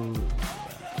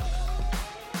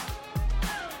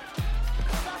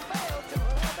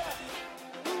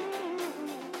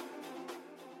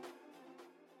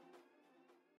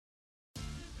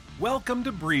 Welcome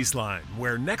to BreezeLine,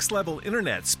 where next-level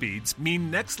internet speeds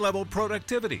mean next-level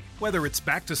productivity. Whether it's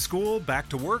back to school, back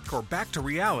to work, or back to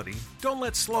reality, don't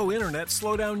let slow internet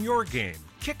slow down your game.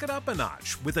 Kick it up a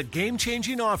notch with a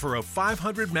game-changing offer of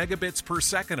 500 megabits per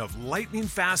second of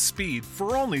lightning-fast speed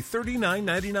for only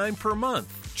 $39.99 per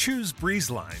month. Choose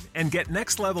BreezeLine and get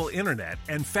next-level internet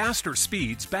and faster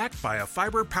speeds backed by a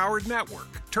fiber-powered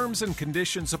network. Terms and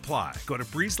conditions apply. Go to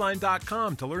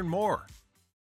breezeline.com to learn more.